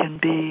burn can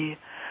be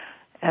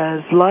as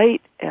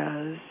light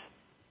as,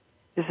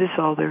 is this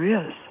all there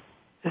is?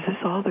 Is this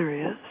all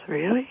there is?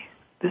 Really?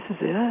 This is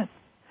it?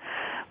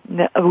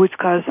 Which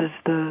causes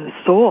the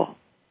soul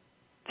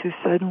to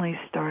suddenly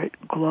start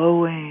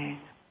glowing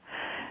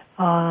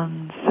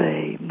and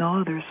say,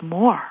 no, there's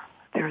more.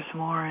 There's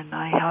more, and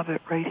I have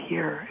it right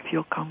here. If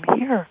you'll come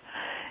here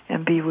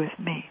and be with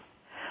me.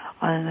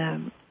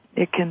 And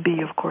it can be,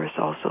 of course,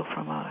 also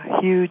from a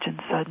huge and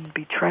sudden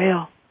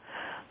betrayal,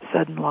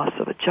 sudden loss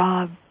of a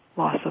job,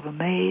 loss of a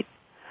mate,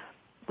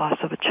 loss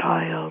of a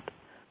child,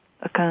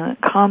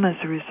 come as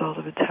a result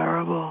of a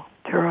terrible,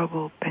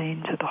 terrible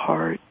pain to the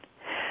heart,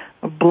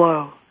 a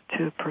blow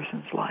to a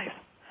person's life.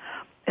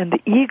 And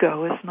the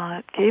ego is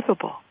not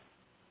capable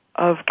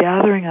of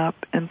gathering up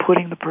and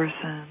putting the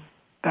person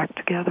back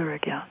together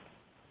again.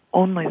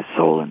 Only the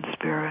soul and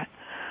spirit,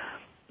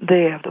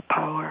 they have the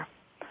power.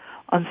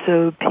 And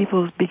so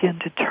people begin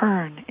to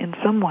turn in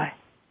some way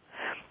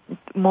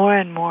more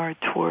and more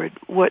toward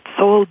what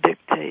soul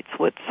dictates,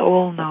 what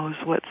soul knows,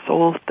 what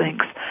soul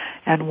thinks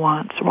and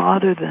wants,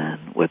 rather than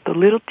what the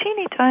little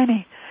teeny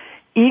tiny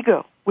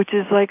ego, which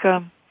is like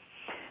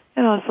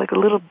it's like a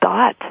little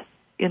dot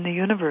in the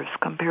universe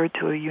compared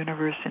to a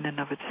universe in and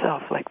of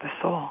itself, like the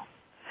soul.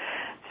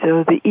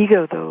 So the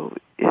ego, though,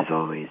 is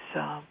always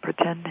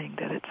pretending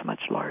that it's much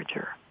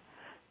larger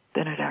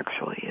than it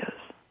actually is.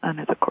 And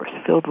it's, of course,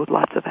 filled with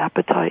lots of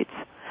appetites.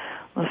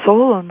 The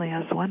soul only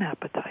has one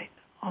appetite,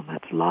 and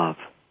that's love.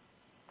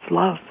 It's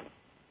love.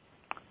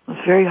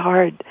 It's very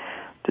hard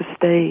to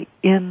stay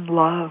in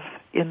love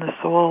in the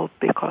soul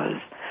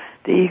because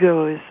the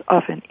ego is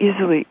often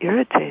easily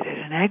irritated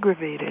and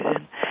aggravated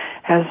and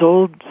has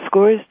old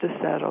scores to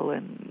settle,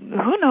 and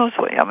who knows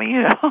what,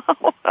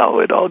 how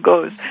it all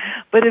goes.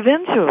 But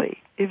eventually,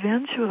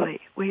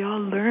 we all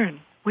learn.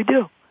 We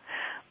do.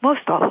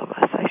 Most all of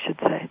us, I should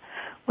say.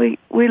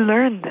 We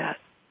learn that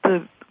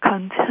the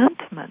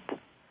contentment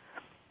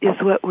is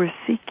what we're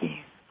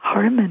seeking.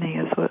 Harmony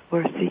is what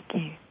we're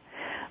seeking.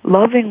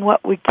 Loving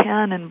what we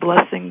can and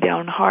blessing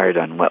down hard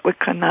on what we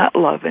cannot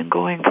love and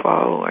going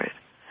forward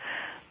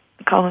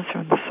comes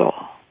from the soul.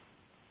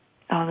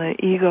 Now, the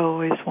ego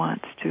always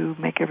wants to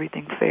make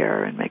everything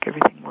fair and make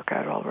everything work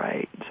out all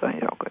right. So,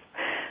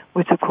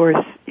 which, of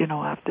course, I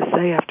have to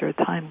say after a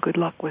time, good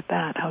luck with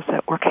that. How's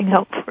that working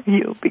out for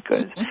you?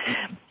 Because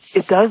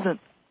it doesn't.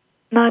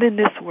 Not in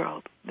this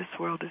world. This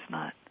world is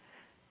not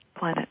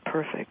planet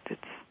perfect.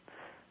 It's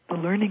the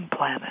learning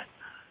planet.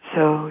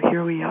 So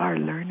here we are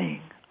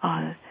learning.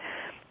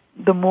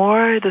 The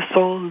more the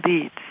soul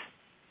leads,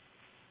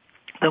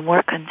 the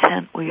more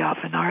content we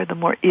often are, the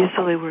more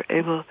easily we're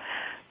able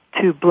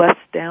to bless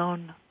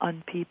down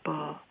on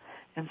people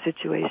and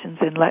situations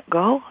and let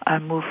go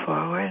and move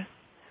forward.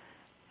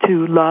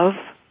 To love,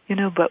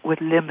 but with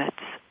limits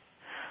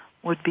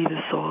would be the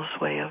soul's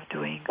way of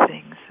doing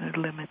things, and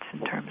limits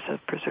in terms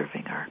of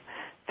preserving our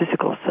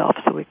physical self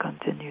so we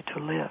continue to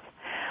live.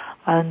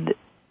 And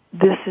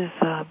this is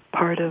a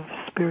part of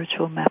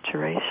spiritual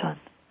maturation.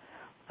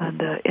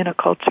 And in a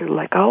culture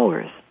like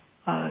ours,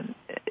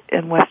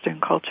 and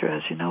Western culture,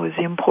 as you know, is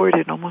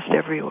imported almost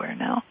everywhere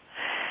now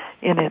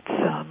in its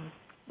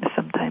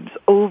sometimes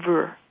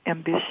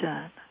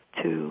over-ambition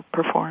to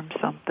perform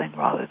something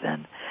rather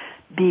than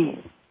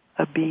be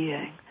a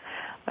being.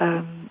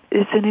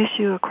 It's an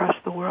issue across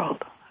the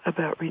world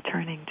about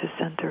returning to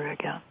center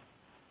again,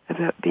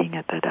 about being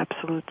at that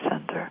absolute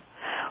center.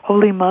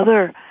 Holy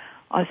Mother,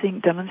 I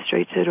think,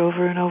 demonstrates it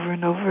over and over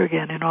and over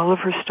again in all of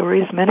her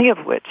stories, many of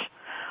which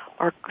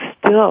are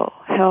still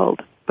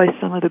held by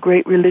some of the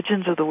great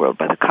religions of the world,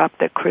 by the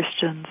Coptic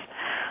Christians,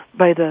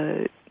 by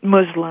the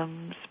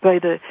Muslims, by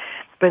the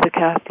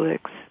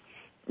Catholics,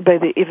 by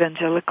the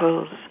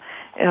evangelicals.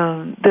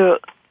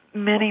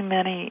 many,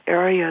 many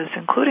areas,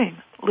 including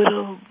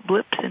little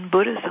blips in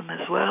Buddhism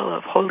as well,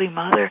 of Holy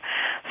Mother,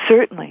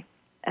 certainly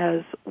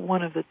as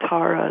one of the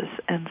Taras,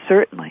 and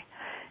certainly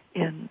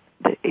in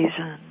the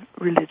Asian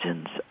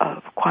religions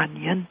of Kuan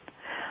Yin,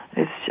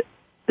 is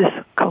this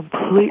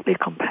completely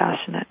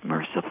compassionate,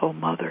 merciful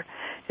mother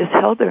is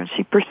held there, and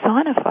she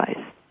personifies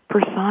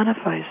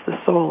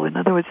the soul. In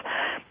other words,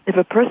 if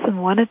a person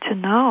wanted to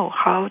know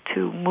how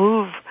to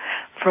move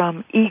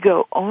from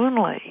ego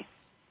only,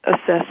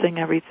 assessing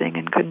everything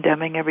and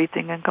condemning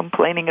everything and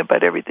complaining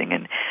about everything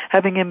and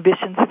having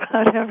ambitions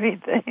about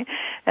everything,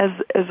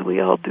 as we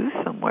all do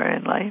somewhere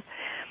in life,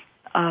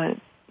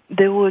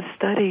 they would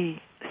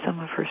study some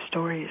of her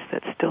stories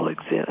that still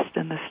exist,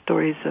 and the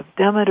stories of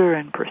Demeter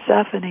and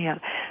Persephone.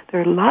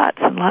 There are lots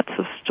and lots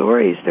of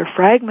stories. They're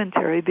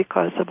fragmentary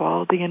because of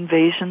all the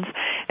invasions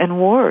and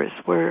wars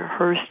where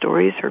her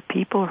stories, her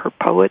people, her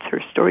poets,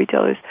 her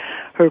storytellers,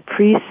 her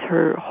priests,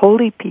 her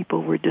holy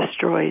people were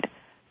destroyed,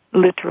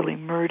 literally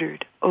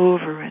murdered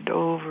over and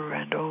over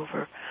and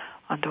over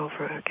and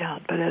over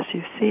again. But as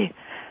you see,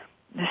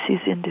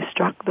 she's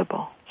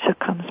indestructible. She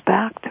comes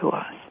back to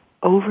us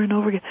over and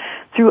over again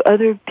through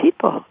other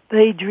people.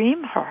 They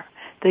dream her.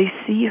 They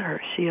see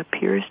her. She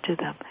appears to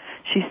them.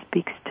 She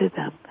speaks to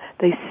them.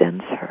 They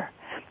sense her.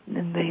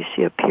 And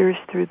she appears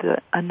through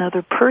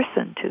another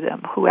person to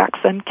them who acts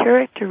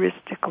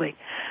uncharacteristically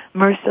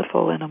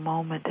merciful in a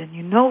moment. And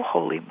you know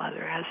Holy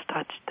Mother has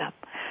touched them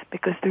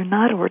because they're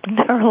not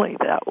ordinarily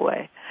that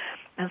way.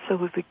 And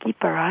so if we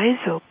keep our eyes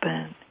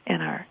open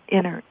and our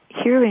inner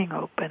hearing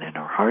open and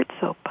our hearts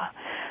open,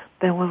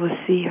 then we will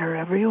see her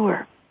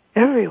everywhere.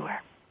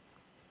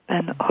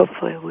 And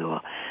hopefully we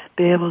will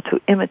be able to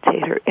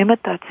imitate her.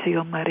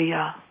 Imitatio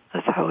Maria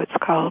is how it's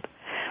called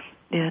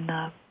in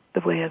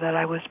the way that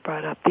I was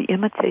brought up. The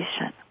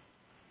imitation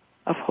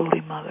of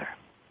Holy Mother.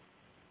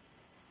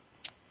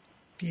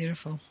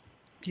 Beautiful.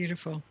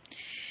 Beautiful.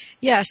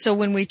 Yeah, so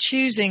when we're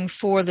choosing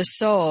for the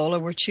soul or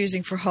we're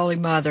choosing for Holy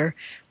Mother,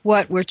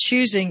 what we're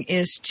choosing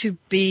is to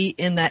be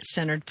in that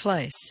centered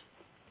place.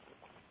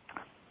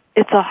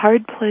 It's a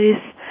hard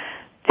place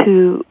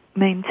to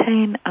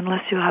maintain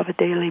unless you have a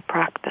daily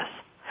practice.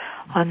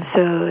 And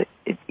so,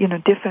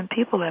 different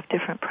people have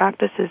different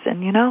practices.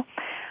 And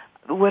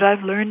what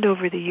I've learned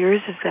over the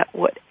years is that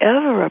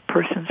whatever a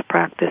person's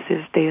practice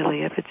is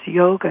daily, if it's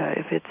yoga,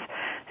 if it's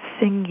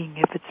singing,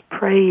 if it's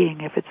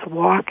praying, if it's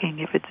walking,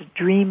 if it's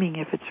dreaming,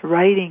 if it's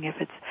writing, if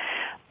it's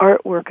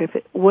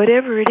artwork,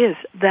 whatever it is,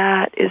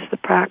 that is the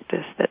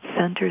practice that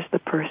centers the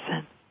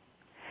person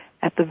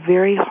at the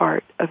very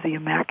heart of the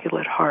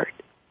Immaculate Heart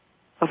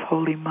of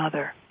Holy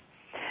Mother.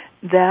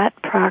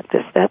 That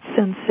practice, that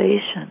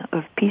sensation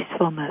of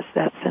peacefulness,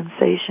 that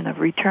sensation of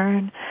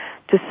return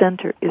to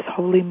center is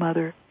Holy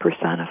Mother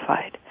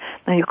personified.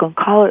 Now you can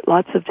call it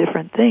lots of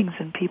different things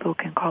and people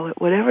can call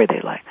it whatever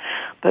they like,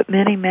 but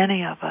many,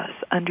 many of us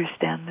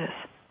understand this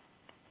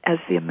as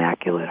the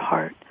Immaculate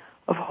Heart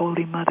of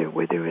Holy Mother,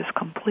 where there is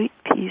complete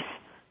peace,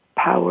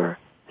 power,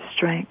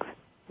 strength,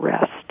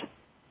 rest.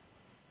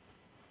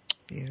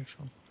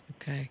 Beautiful.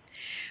 Okay.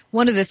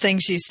 One of the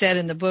things you said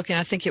in the book, and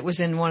I think it was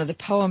in one of the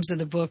poems of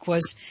the book,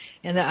 was,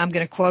 and I'm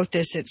going to quote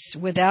this, it's,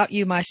 "Without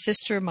you, my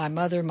sister, my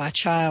mother, my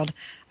child,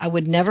 I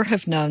would never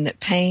have known that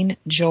pain,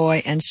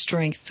 joy, and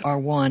strength are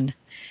one."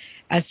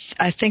 I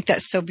think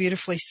that's so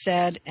beautifully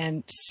said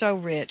and so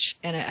rich,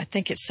 and I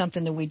think it's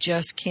something that we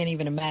just can't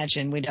even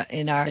imagine.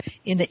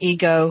 In the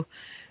ego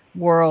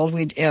world,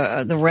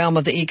 the realm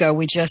of the ego,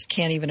 we just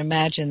can't even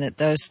imagine that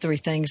those three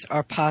things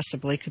could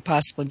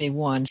possibly be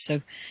one. So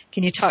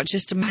can you talk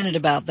just a minute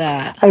about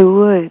that? I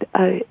would.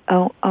 I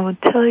will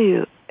tell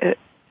you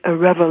a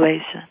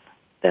revelation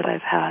that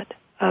I've had.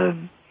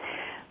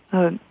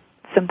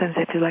 Sometimes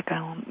I feel like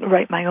I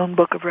write my own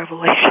book of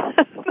Revelation.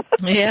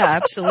 Yeah,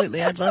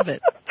 absolutely. I'd love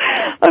it.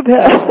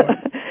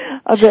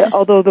 I bet,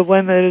 although the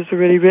one that is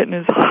already written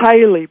is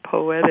highly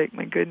poetic,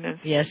 my goodness.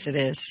 Yes, it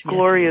is.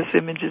 Glorious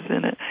images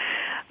in it.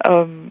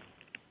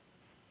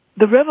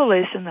 The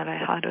revelation that I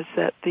had was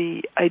that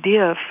the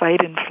idea of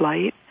fight and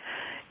flight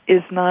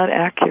is not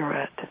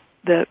accurate.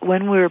 That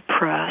when we're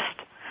pressed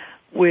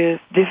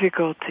with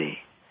difficulty,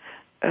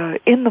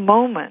 in the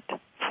moment,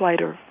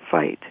 flight or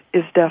fight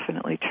is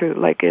definitely true.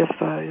 Like if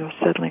you're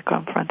suddenly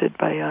confronted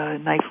by a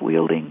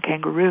knife-wielding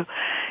kangaroo,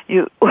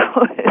 you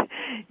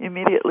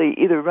immediately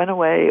either run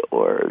away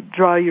or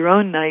draw your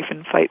own knife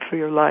and fight for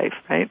your life,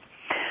 right?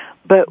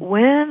 But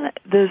when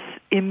this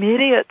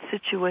immediate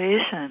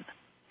situation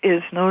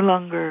is no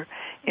longer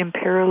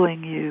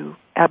imperiling you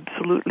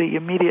absolutely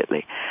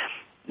immediately,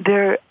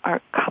 there are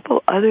a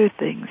couple other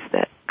things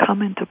that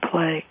come into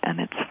play, and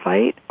it's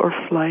fight or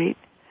flight,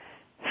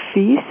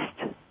 feast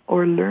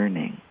or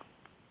learning.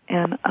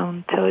 And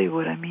I'll tell you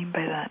what I mean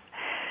by that.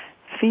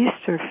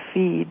 Feast or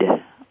feed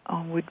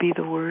would be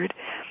the word.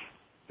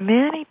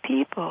 Many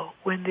people,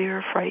 when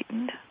they're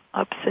frightened,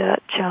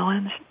 upset,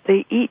 challenged,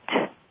 they eat.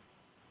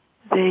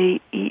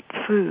 They eat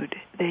food.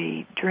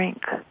 They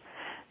drink.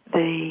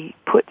 They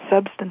put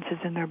substances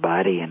in their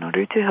body in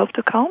order to help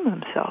to calm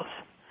themselves.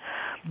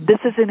 This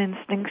is an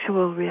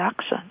instinctual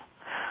reaction.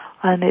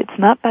 And it's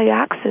not by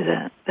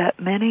accident that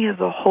many of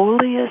the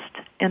holiest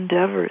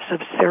endeavors of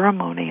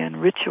ceremony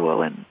and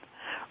ritual and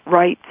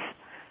rites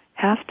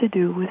have to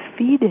do with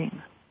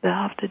feeding. They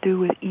have to do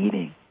with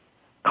eating,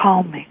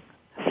 calming,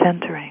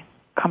 centering,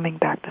 coming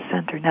back to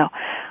center. Now,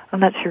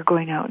 I'm not sure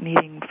going out and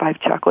eating 5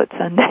 chocolate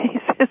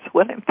sundaes is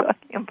what I'm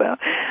talking about.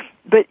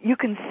 But you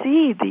can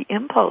see the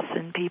impulse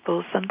in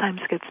people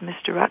sometimes gets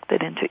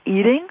misdirected into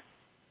eating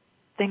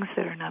things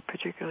that are not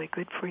particularly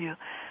good for you,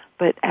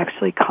 but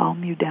actually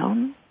calm you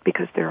down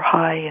because they're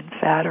high in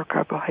fat or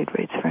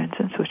carbohydrates, for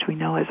instance, which we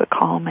know has a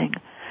calming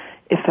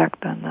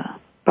effect on the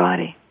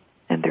body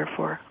and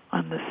therefore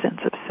on the sense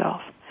of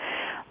self.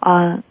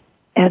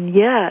 And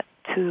yet,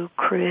 to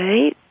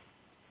create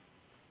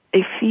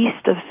a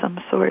feast of some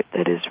sort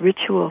that is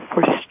ritual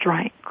for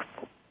strength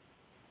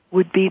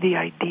would be the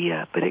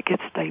idea, but it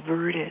gets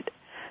diverted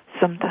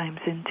sometimes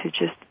into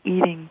just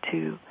eating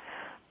to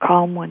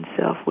calm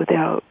oneself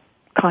without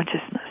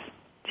consciousness.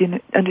 Do you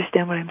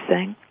understand what I'm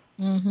saying?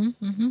 Mm-hmm,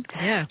 mm-hmm.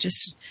 Yeah,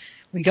 just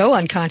we go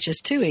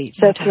unconscious to eat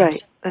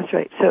sometimes. That's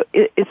right. So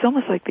it's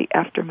almost like the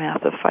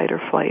aftermath of fight or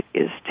flight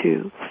is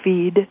to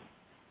feed,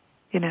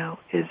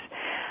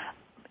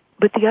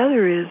 but the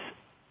other is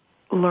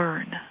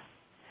learn.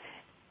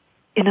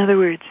 In other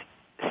words,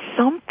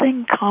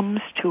 something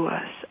comes to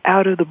us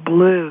out of the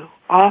blue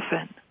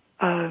often.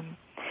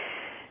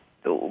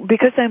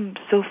 Because I'm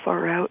so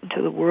far out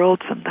into the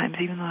world sometimes,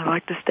 even though I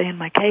like to stay in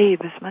my cave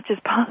as much as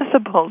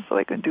possible so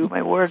I can do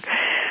my work.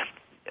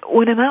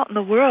 When I'm out in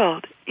the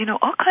world,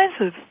 all kinds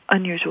of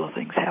unusual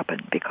things happen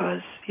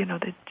because,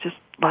 there's just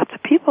lots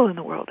of people in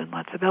the world and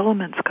lots of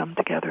elements come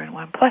together in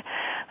one place.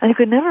 And you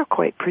can never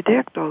quite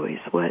predict always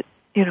what,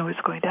 is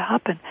going to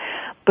happen.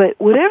 But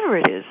whatever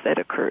it is that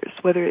occurs,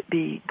 whether it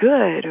be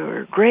good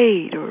or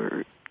great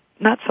or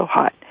not so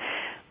hot,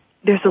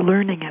 there's a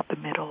learning at the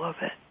middle of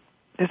it.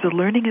 There's a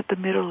learning at the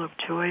middle of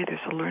joy.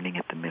 There's a learning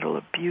at the middle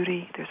of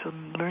beauty. There's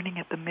a learning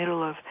at the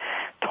middle of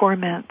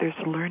torment. There's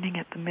a learning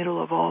at the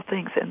middle of all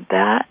things. And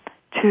that,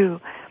 too,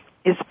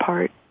 is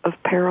part of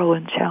peril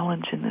and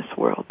challenge in this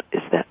world,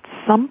 is that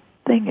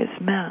something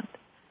is meant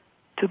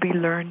to be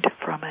learned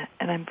from it.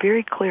 And I'm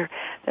very clear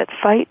that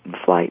fight and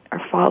flight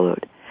are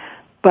followed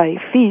by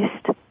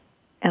feast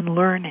and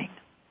learning,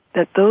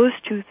 that those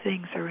two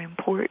things are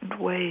important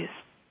ways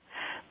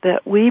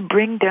that we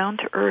bring down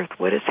to earth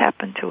what has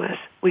happened to us.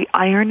 We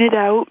iron it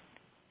out,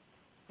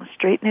 we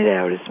straighten it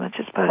out as much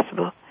as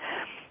possible.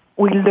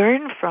 We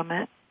learn from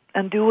it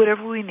and do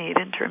whatever we need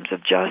in terms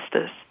of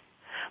justice,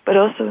 but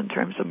also in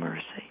terms of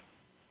mercy.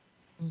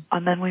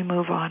 And then we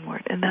move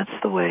onward. And that's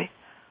the way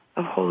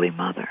of Holy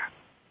Mother.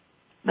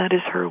 That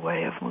is her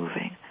way of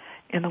moving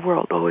in the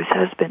world, always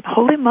has been.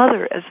 Holy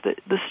Mother, as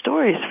the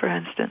stories, for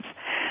instance,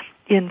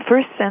 in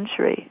 1st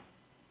century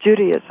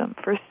Judaism,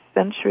 1st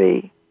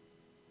century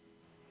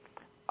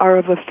are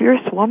of a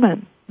fierce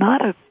woman,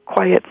 not a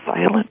quiet,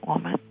 silent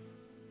woman.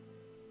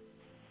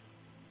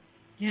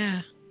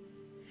 Yeah.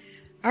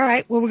 All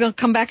right. Well, we're going to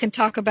come back and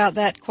talk about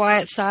that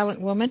quiet, silent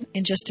woman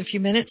in just a few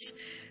minutes.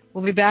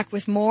 We'll be back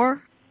with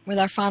more with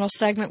our final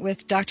segment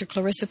with Dr.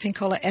 Clarissa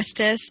Pinkola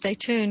Estes. Stay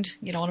tuned.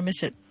 You don't want to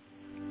miss it.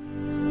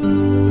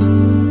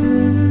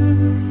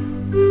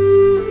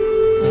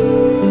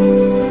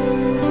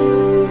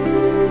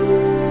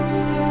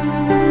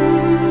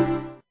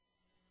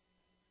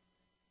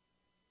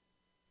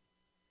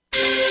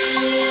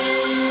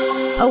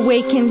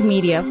 Awakened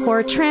Media for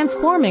a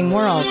transforming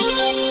world.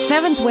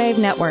 Seventh Wave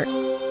Network.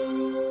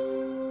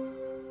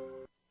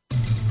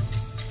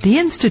 The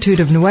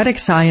Institute of Noetic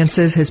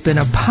Sciences has been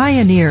a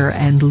pioneer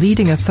and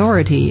leading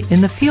authority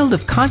in the field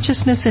of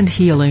consciousness and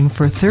healing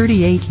for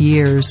 38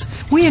 years.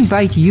 We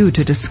invite you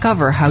to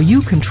discover how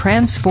you can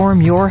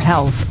transform your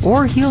health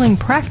or healing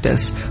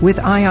practice with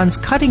ION's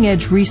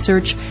cutting-edge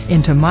research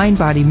into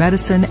mind-body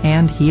medicine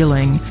and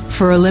healing.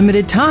 For a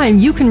limited time,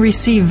 you can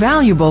receive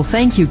valuable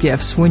thank you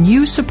gifts when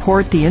you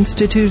support the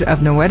Institute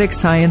of Noetic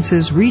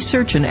Sciences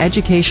research and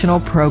educational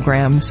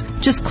programs.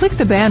 Just click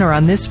the banner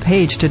on this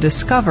page to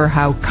discover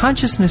how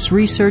consciousness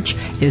research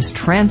is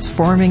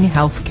transforming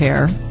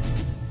healthcare.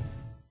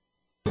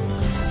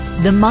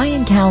 The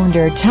Mayan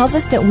calendar tells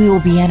us that we will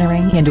be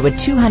entering into a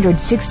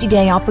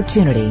 260-day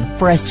opportunity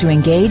for us to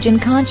engage in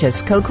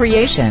conscious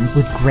co-creation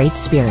with Great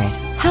Spirit.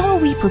 How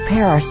will we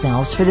prepare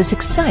ourselves for this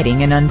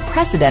exciting and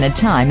unprecedented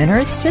time in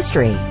Earth's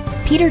history?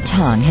 Peter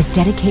Tung has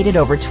dedicated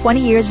over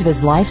 20 years of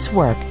his life's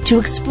work to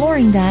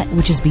exploring that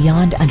which is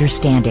beyond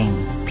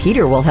understanding.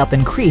 Peter will help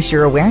increase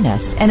your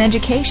awareness and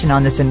education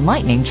on this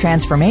enlightening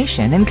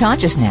transformation in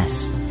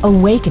consciousness.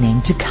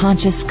 Awakening to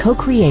Conscious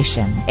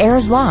Co-Creation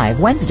airs live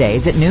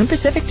Wednesdays at noon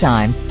Pacific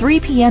Time, 3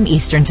 p.m.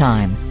 Eastern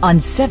Time on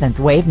Seventh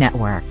Wave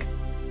Network.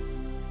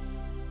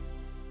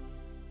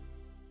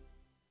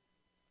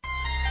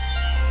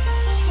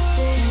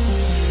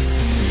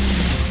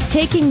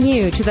 Taking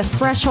you to the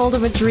threshold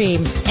of a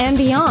dream and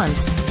beyond.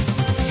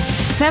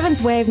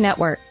 Seventh Wave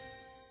Network.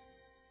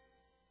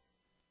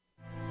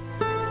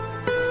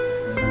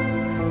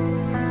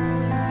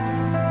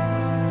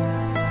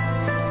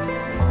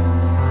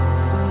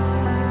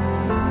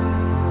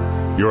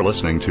 You're You're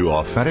listening to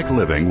Authentic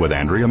Living with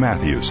Andrea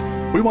Matthews.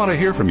 We want to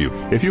hear from you.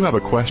 If you have a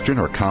question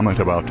or comment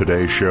about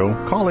today's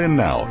show, call in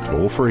now,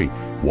 toll free,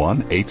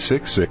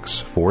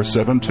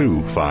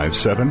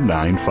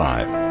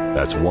 1-866-472-5795.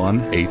 That's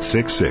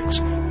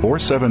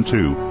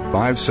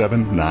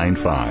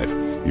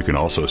 1-866-472-5795. You can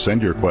also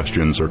send your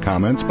questions or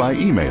comments by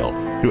email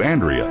to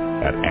Andrea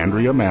at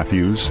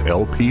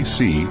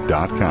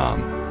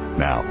AndreaMatthewsLPC.com.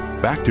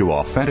 Now, back to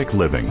Authentic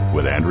Living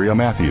with Andrea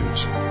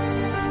Matthews.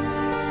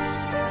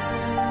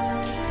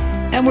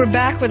 And we're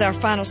back with our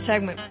final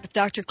segment with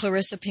Dr.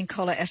 Clarissa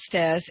Pinkola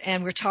Estes,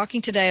 and we're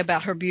talking today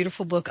about her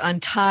beautiful book,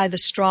 Untie the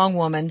Strong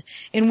Woman,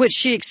 in which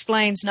she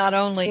explains not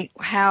only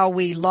how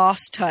we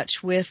lost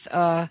touch with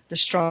the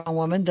strong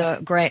woman, the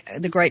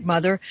great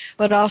mother,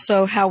 but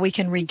also how we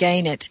can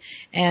regain it.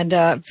 And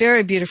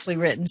very beautifully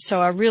written.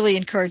 So I really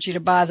encourage you to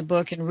buy the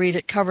book and read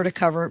it cover to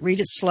cover.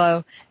 Read it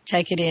slow.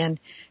 Take it in.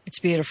 It's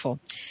beautiful.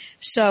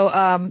 So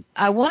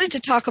I wanted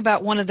to talk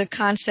about one of the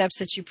concepts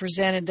that you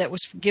presented that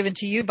was given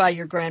to you by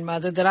your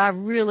grandmother that I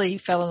really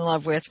fell in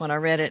love with when I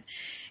read it.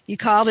 She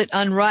called it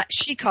unrotting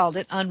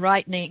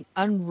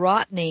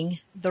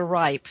the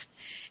ripe.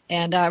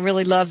 And I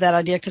really love that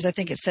idea because I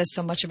think it says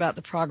so much about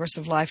the progress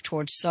of life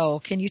towards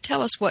soul. Can you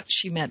tell us what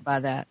she meant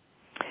by that?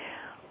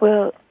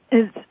 Well,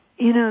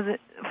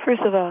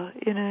 first of all,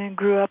 I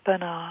grew up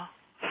in a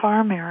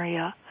farm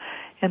area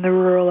in the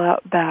rural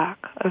outback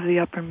of the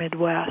upper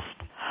Midwest.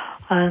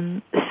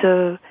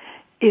 So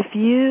if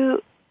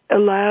you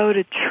allowed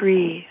a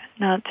tree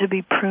not to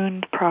be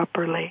pruned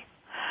properly,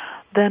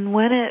 then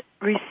when it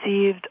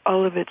received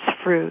all of its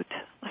fruit,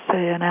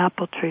 say an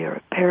apple tree or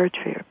a pear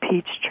tree or a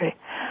peach tree,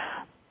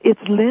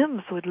 its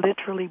limbs would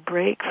literally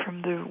break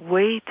from the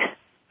weight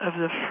of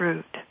the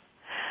fruit.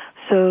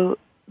 So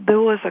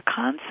there was a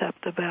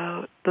concept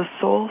about the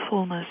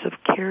soulfulness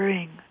of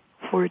caring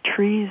for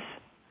trees,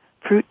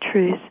 fruit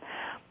trees,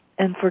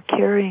 and for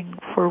caring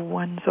for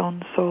one's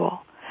own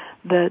soul,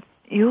 that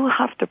you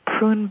have to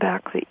prune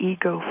back the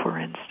ego, for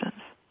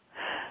instance,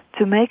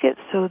 to make it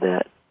so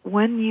that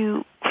when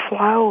you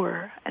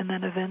flower and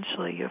then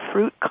eventually your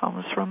fruit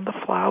comes from the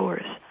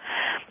flowers,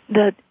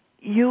 that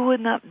you would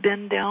not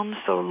bend down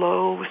so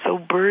low, so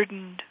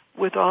burdened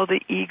with all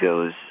the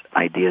ego's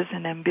ideas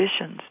and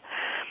ambitions,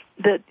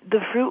 that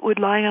the fruit would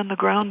lie on the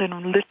ground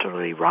and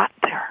literally rot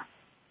there.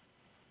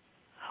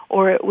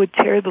 Or it would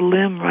tear the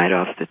limb right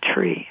off the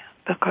tree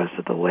because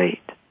of the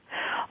weight.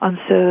 And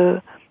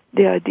so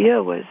the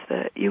idea was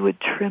that you would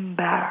trim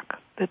back,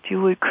 that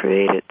you would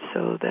create it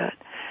so that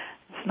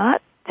it's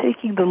not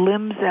taking the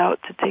limbs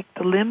out to take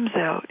the limbs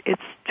out,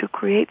 it's to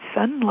create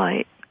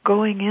sunlight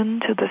going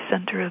into the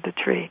center of the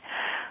tree.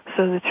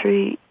 So the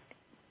tree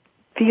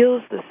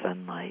feels the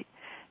sunlight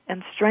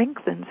and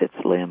strengthens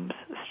its limbs,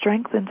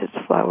 strengthens its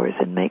flowers,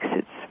 and makes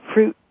its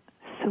fruit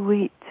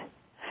sweet.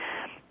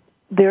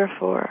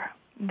 Therefore,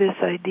 this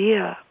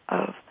idea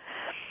of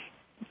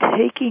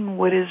taking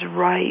what is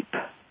ripe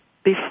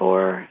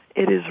before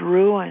it is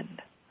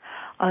ruined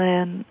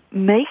and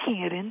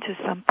making it into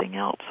something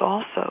else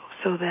also,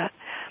 so that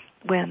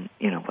when,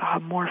 we'll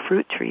have more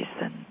fruit trees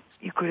than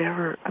you could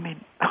ever,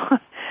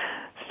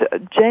 so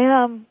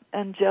jam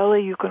and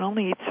jelly, you can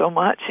only eat so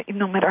much,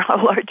 no matter how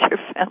large your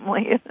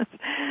family is,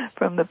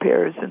 from the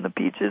pears and the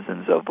peaches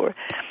and so forth.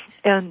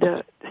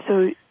 And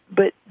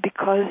but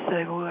because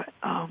they were,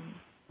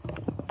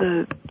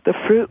 the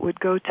fruit would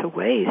go to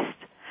waste,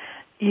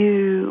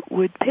 you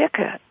would pick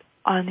it,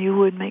 and you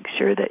would make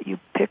sure that you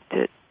picked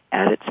it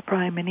at its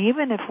prime. And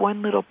even if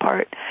one little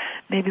part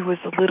maybe was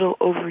a little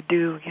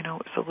overdue, it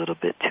was a little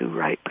bit too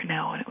ripe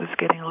now and it was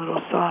getting a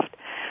little soft,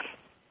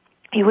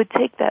 you would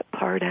take that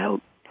part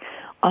out,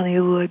 and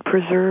you would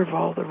preserve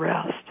all the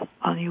rest,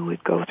 and you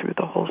would go through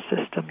the whole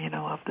system,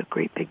 of the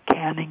great big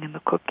canning and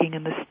the cooking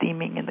and the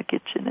steaming in the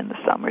kitchen in the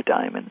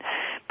summertime and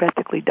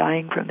practically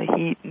dying from the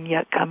heat, and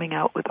yet coming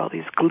out with all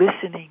these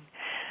glistening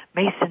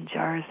mason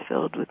jars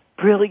filled with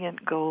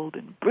brilliant gold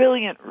and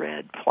brilliant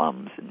red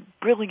plums and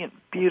brilliant,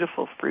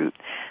 beautiful fruit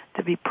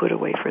to be put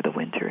away for the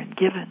winter and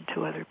given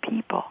to other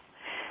people.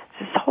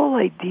 This whole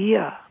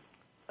idea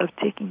of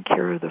taking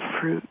care of the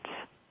fruits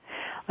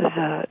is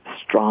a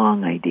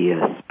strong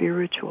idea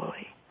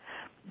spiritually,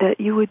 that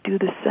you would do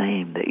the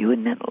same, that you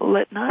would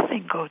let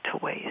nothing go to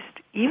waste,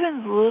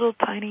 even little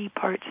tiny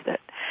parts that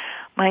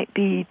might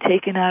be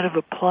taken out of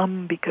a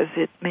plum because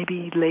it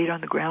maybe laid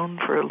on the ground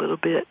for a little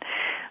bit.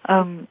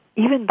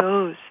 Even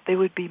those, they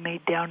would be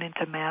made down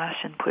into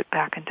mash and put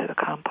back into the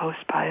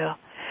compost pile,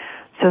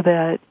 so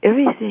that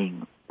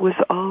everything was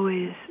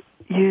always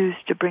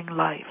used to bring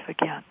life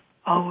again,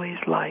 always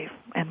life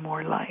and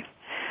more life.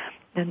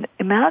 And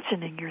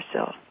imagining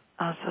yourself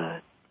as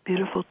a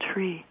beautiful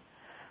tree,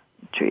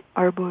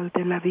 Arbor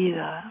de la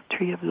Vida,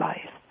 tree of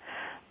life,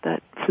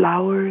 that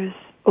flowers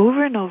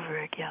over and over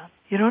again.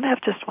 You don't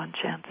have just one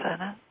chance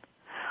at it.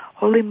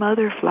 Holy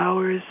Mother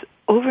flowers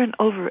over and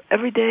over,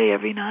 every day,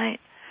 every night,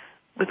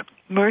 with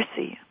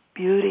mercy,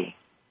 beauty,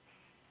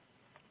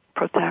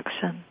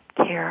 protection,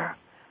 care,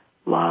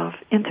 love,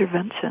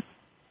 intervention,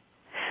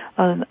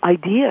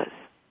 ideas,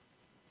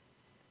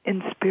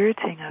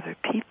 inspiriting other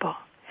people.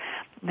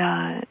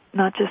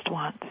 not just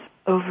once,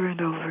 over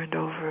and over and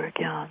over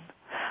again,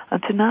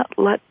 and to not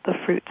let the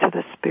fruits of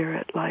the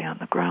Spirit lie on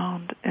the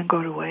ground and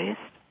go to waste,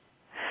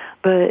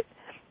 but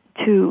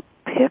to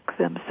pick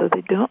them so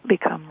they don't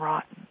become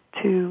rotten,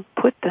 to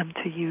put them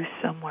to use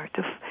somewhere,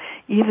 to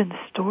even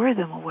store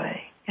them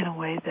away in a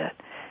way that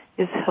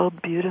is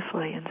held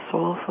beautifully and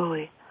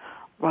soulfully,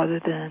 rather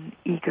than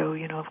ego,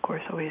 of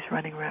course, always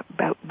running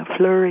about in a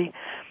flurry,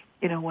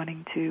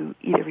 wanting to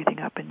eat everything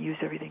up and use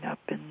everything up,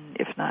 and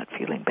if not,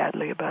 feeling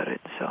badly about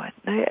it, and so on.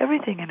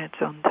 Everything in its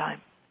own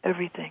time.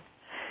 Everything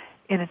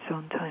in its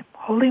own time.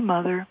 Holy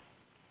Mother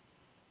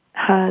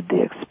had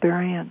the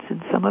experience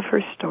in some of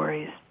her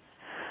stories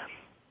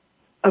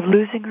of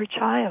losing her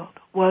child,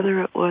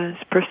 whether it was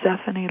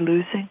Persephone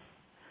losing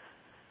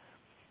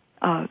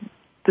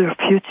the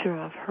future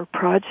of her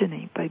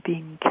progeny by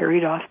being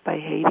carried off by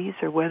Hades,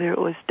 or whether it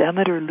was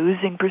Demeter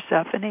losing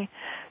Persephone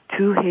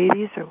to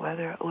Hades, or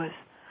whether it was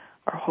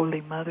our Holy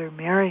Mother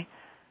Mary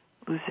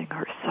losing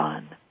her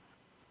son,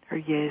 her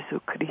Jesu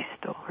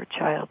Christo, her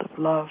child of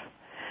love.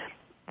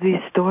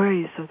 These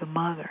stories of the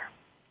mother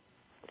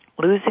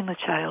losing the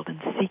child and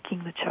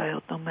seeking the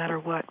child no matter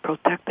what,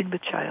 protecting the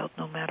child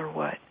no matter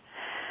what.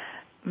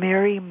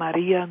 Mary,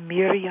 Maria,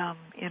 Miriam,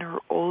 in her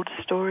old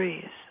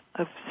stories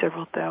of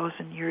several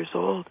thousand years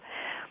old,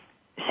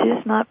 she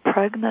is not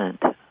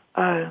pregnant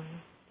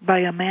by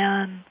a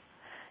man,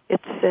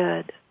 it's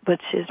said, but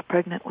she is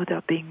pregnant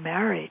without being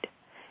married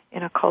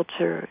in a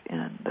culture,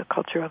 in the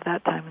culture of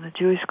that time, in the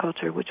Jewish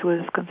culture, which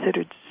was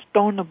considered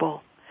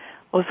stonable,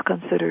 was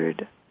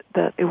considered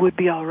that it would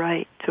be all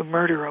right to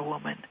murder a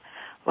woman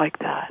like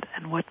that.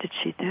 And what did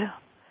she do?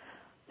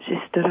 She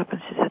stood up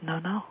and she said,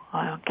 no,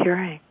 I am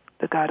carrying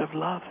the God of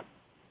love.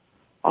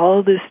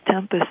 All this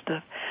tempest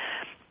of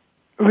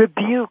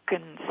rebuke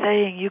and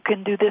saying you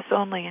can do this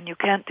only and you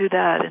can't do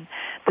that, and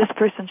this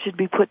person should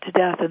be put to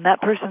death and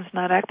that person's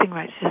not acting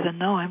right. She said,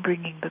 no, I'm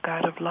bringing the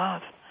God of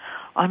love.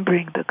 I'm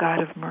bringing the God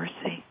of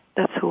mercy.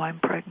 That's who I'm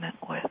pregnant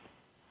with.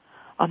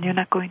 And you're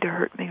not going to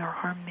hurt me or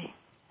harm me.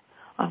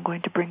 I'm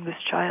going to bring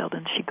this child.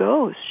 And she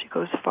goes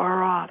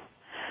far off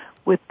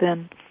with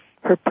then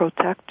her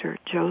protector,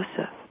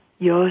 Joseph,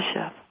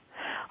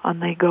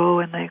 and they go,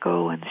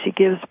 and she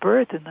gives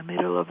birth in the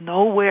middle of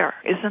nowhere.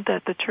 Isn't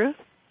that the truth?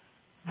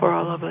 For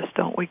all of us,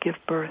 don't we give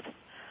birth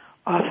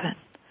often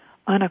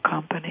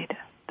unaccompanied,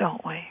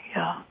 don't we?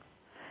 Yeah.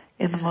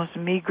 In the most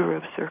meager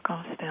of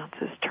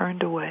circumstances,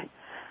 turned away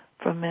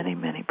from many,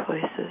 many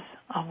places,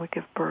 and we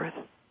give birth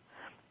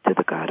to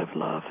the God of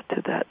love,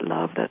 to that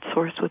love, that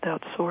source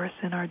without source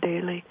in our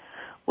daily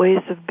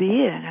ways of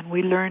being, and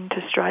we learn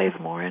to strive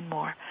more and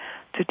more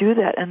to do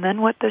that. And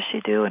then what does she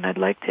do? And I'd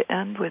like to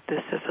end with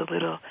this as a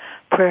little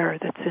prayer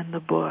that's in the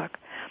book.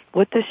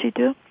 What does she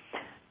do?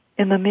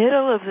 In the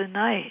middle of the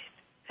night,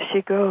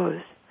 she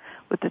goes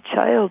with the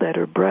child at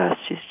her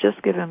breast she's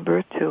just given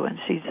birth to, and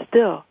she's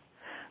still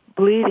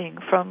bleeding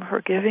from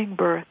her giving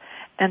birth,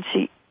 and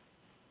she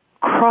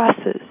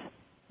crosses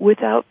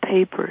without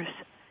papers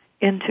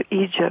into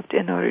Egypt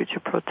in order to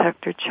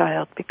protect her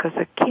child, because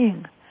a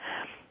king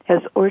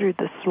has ordered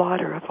the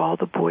slaughter of all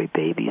the boy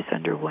babies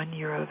under 1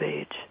 year of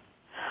age.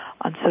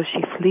 And so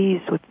she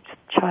flees with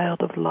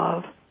child of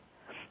love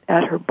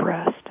at her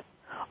breast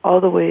all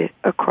the way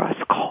across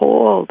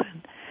cold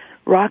and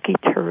rocky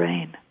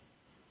terrain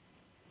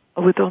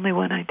with only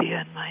one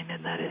idea in mind,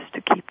 and that is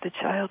to keep the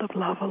child of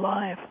love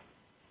alive.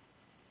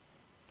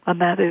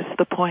 And that is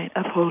the point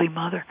of Holy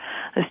Mother,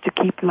 is to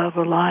keep love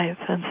alive.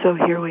 And so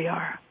here we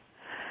are.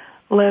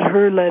 Let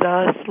her, let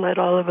us, let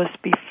all of us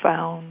be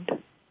found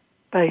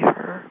by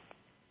her.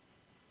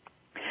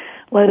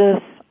 Let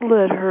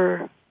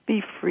her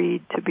be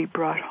freed to be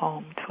brought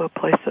home to a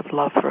place of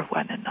love for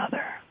one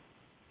another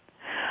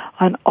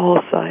on all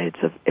sides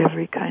of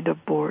every kind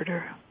of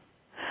border.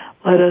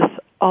 Let us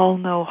all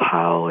know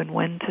how and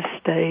when to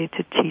stay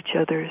to teach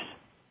others.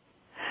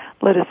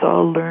 Let us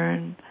all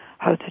learn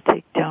how to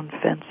take down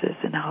fences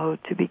and how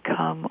to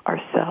become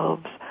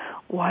ourselves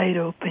wide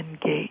open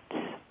gates,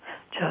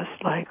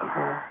 just like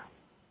her.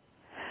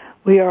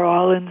 We are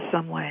all in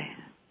some way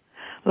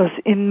los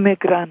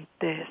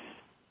inmigrantes.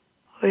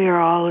 We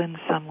are all in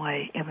some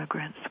way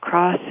immigrants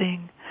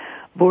crossing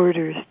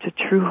borders to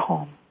true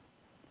home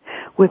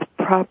with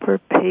proper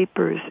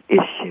papers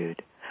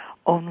issued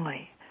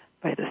only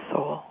by the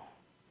soul.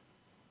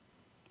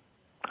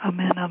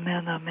 Amen,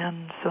 amen,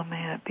 amen. So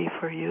may it be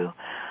for you,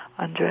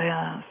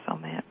 Andrea. So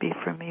may it be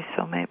for me.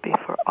 So may it be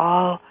for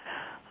all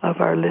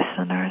of our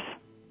listeners.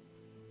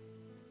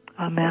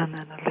 Amen,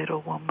 and a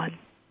little woman.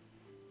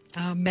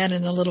 Amen,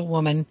 and a little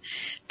woman.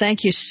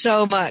 Thank you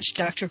so much,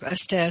 Dr.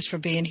 Estes, for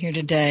being here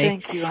today.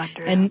 Thank you,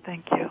 Andrea.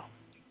 Thank you.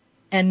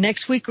 And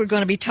next week we're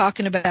going to be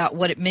talking about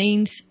what it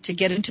means to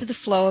get into the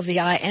flow of the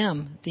I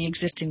am, the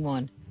existing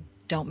one.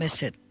 Don't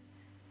miss it.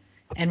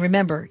 And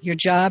remember, your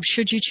job,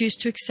 should you choose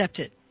to accept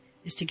it,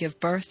 is to give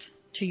birth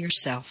to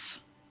yourself.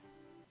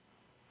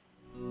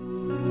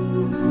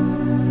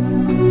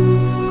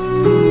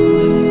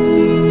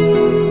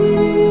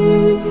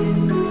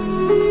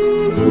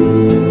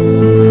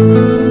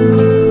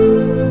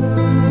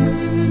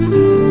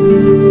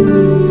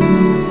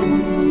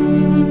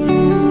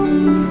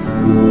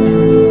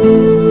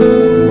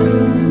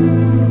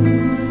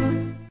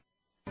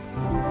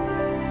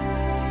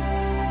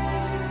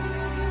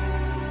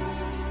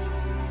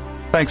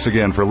 Thanks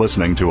again for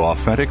listening to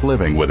Authentic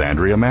Living with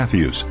Andrea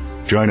Matthews.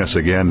 Join us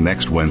again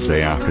next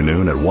Wednesday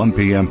afternoon at 1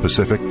 p.m.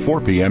 Pacific,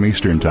 4 p.m.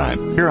 Eastern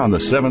Time, here on the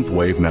Seventh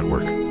Wave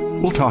Network.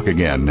 We'll talk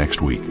again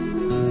next week.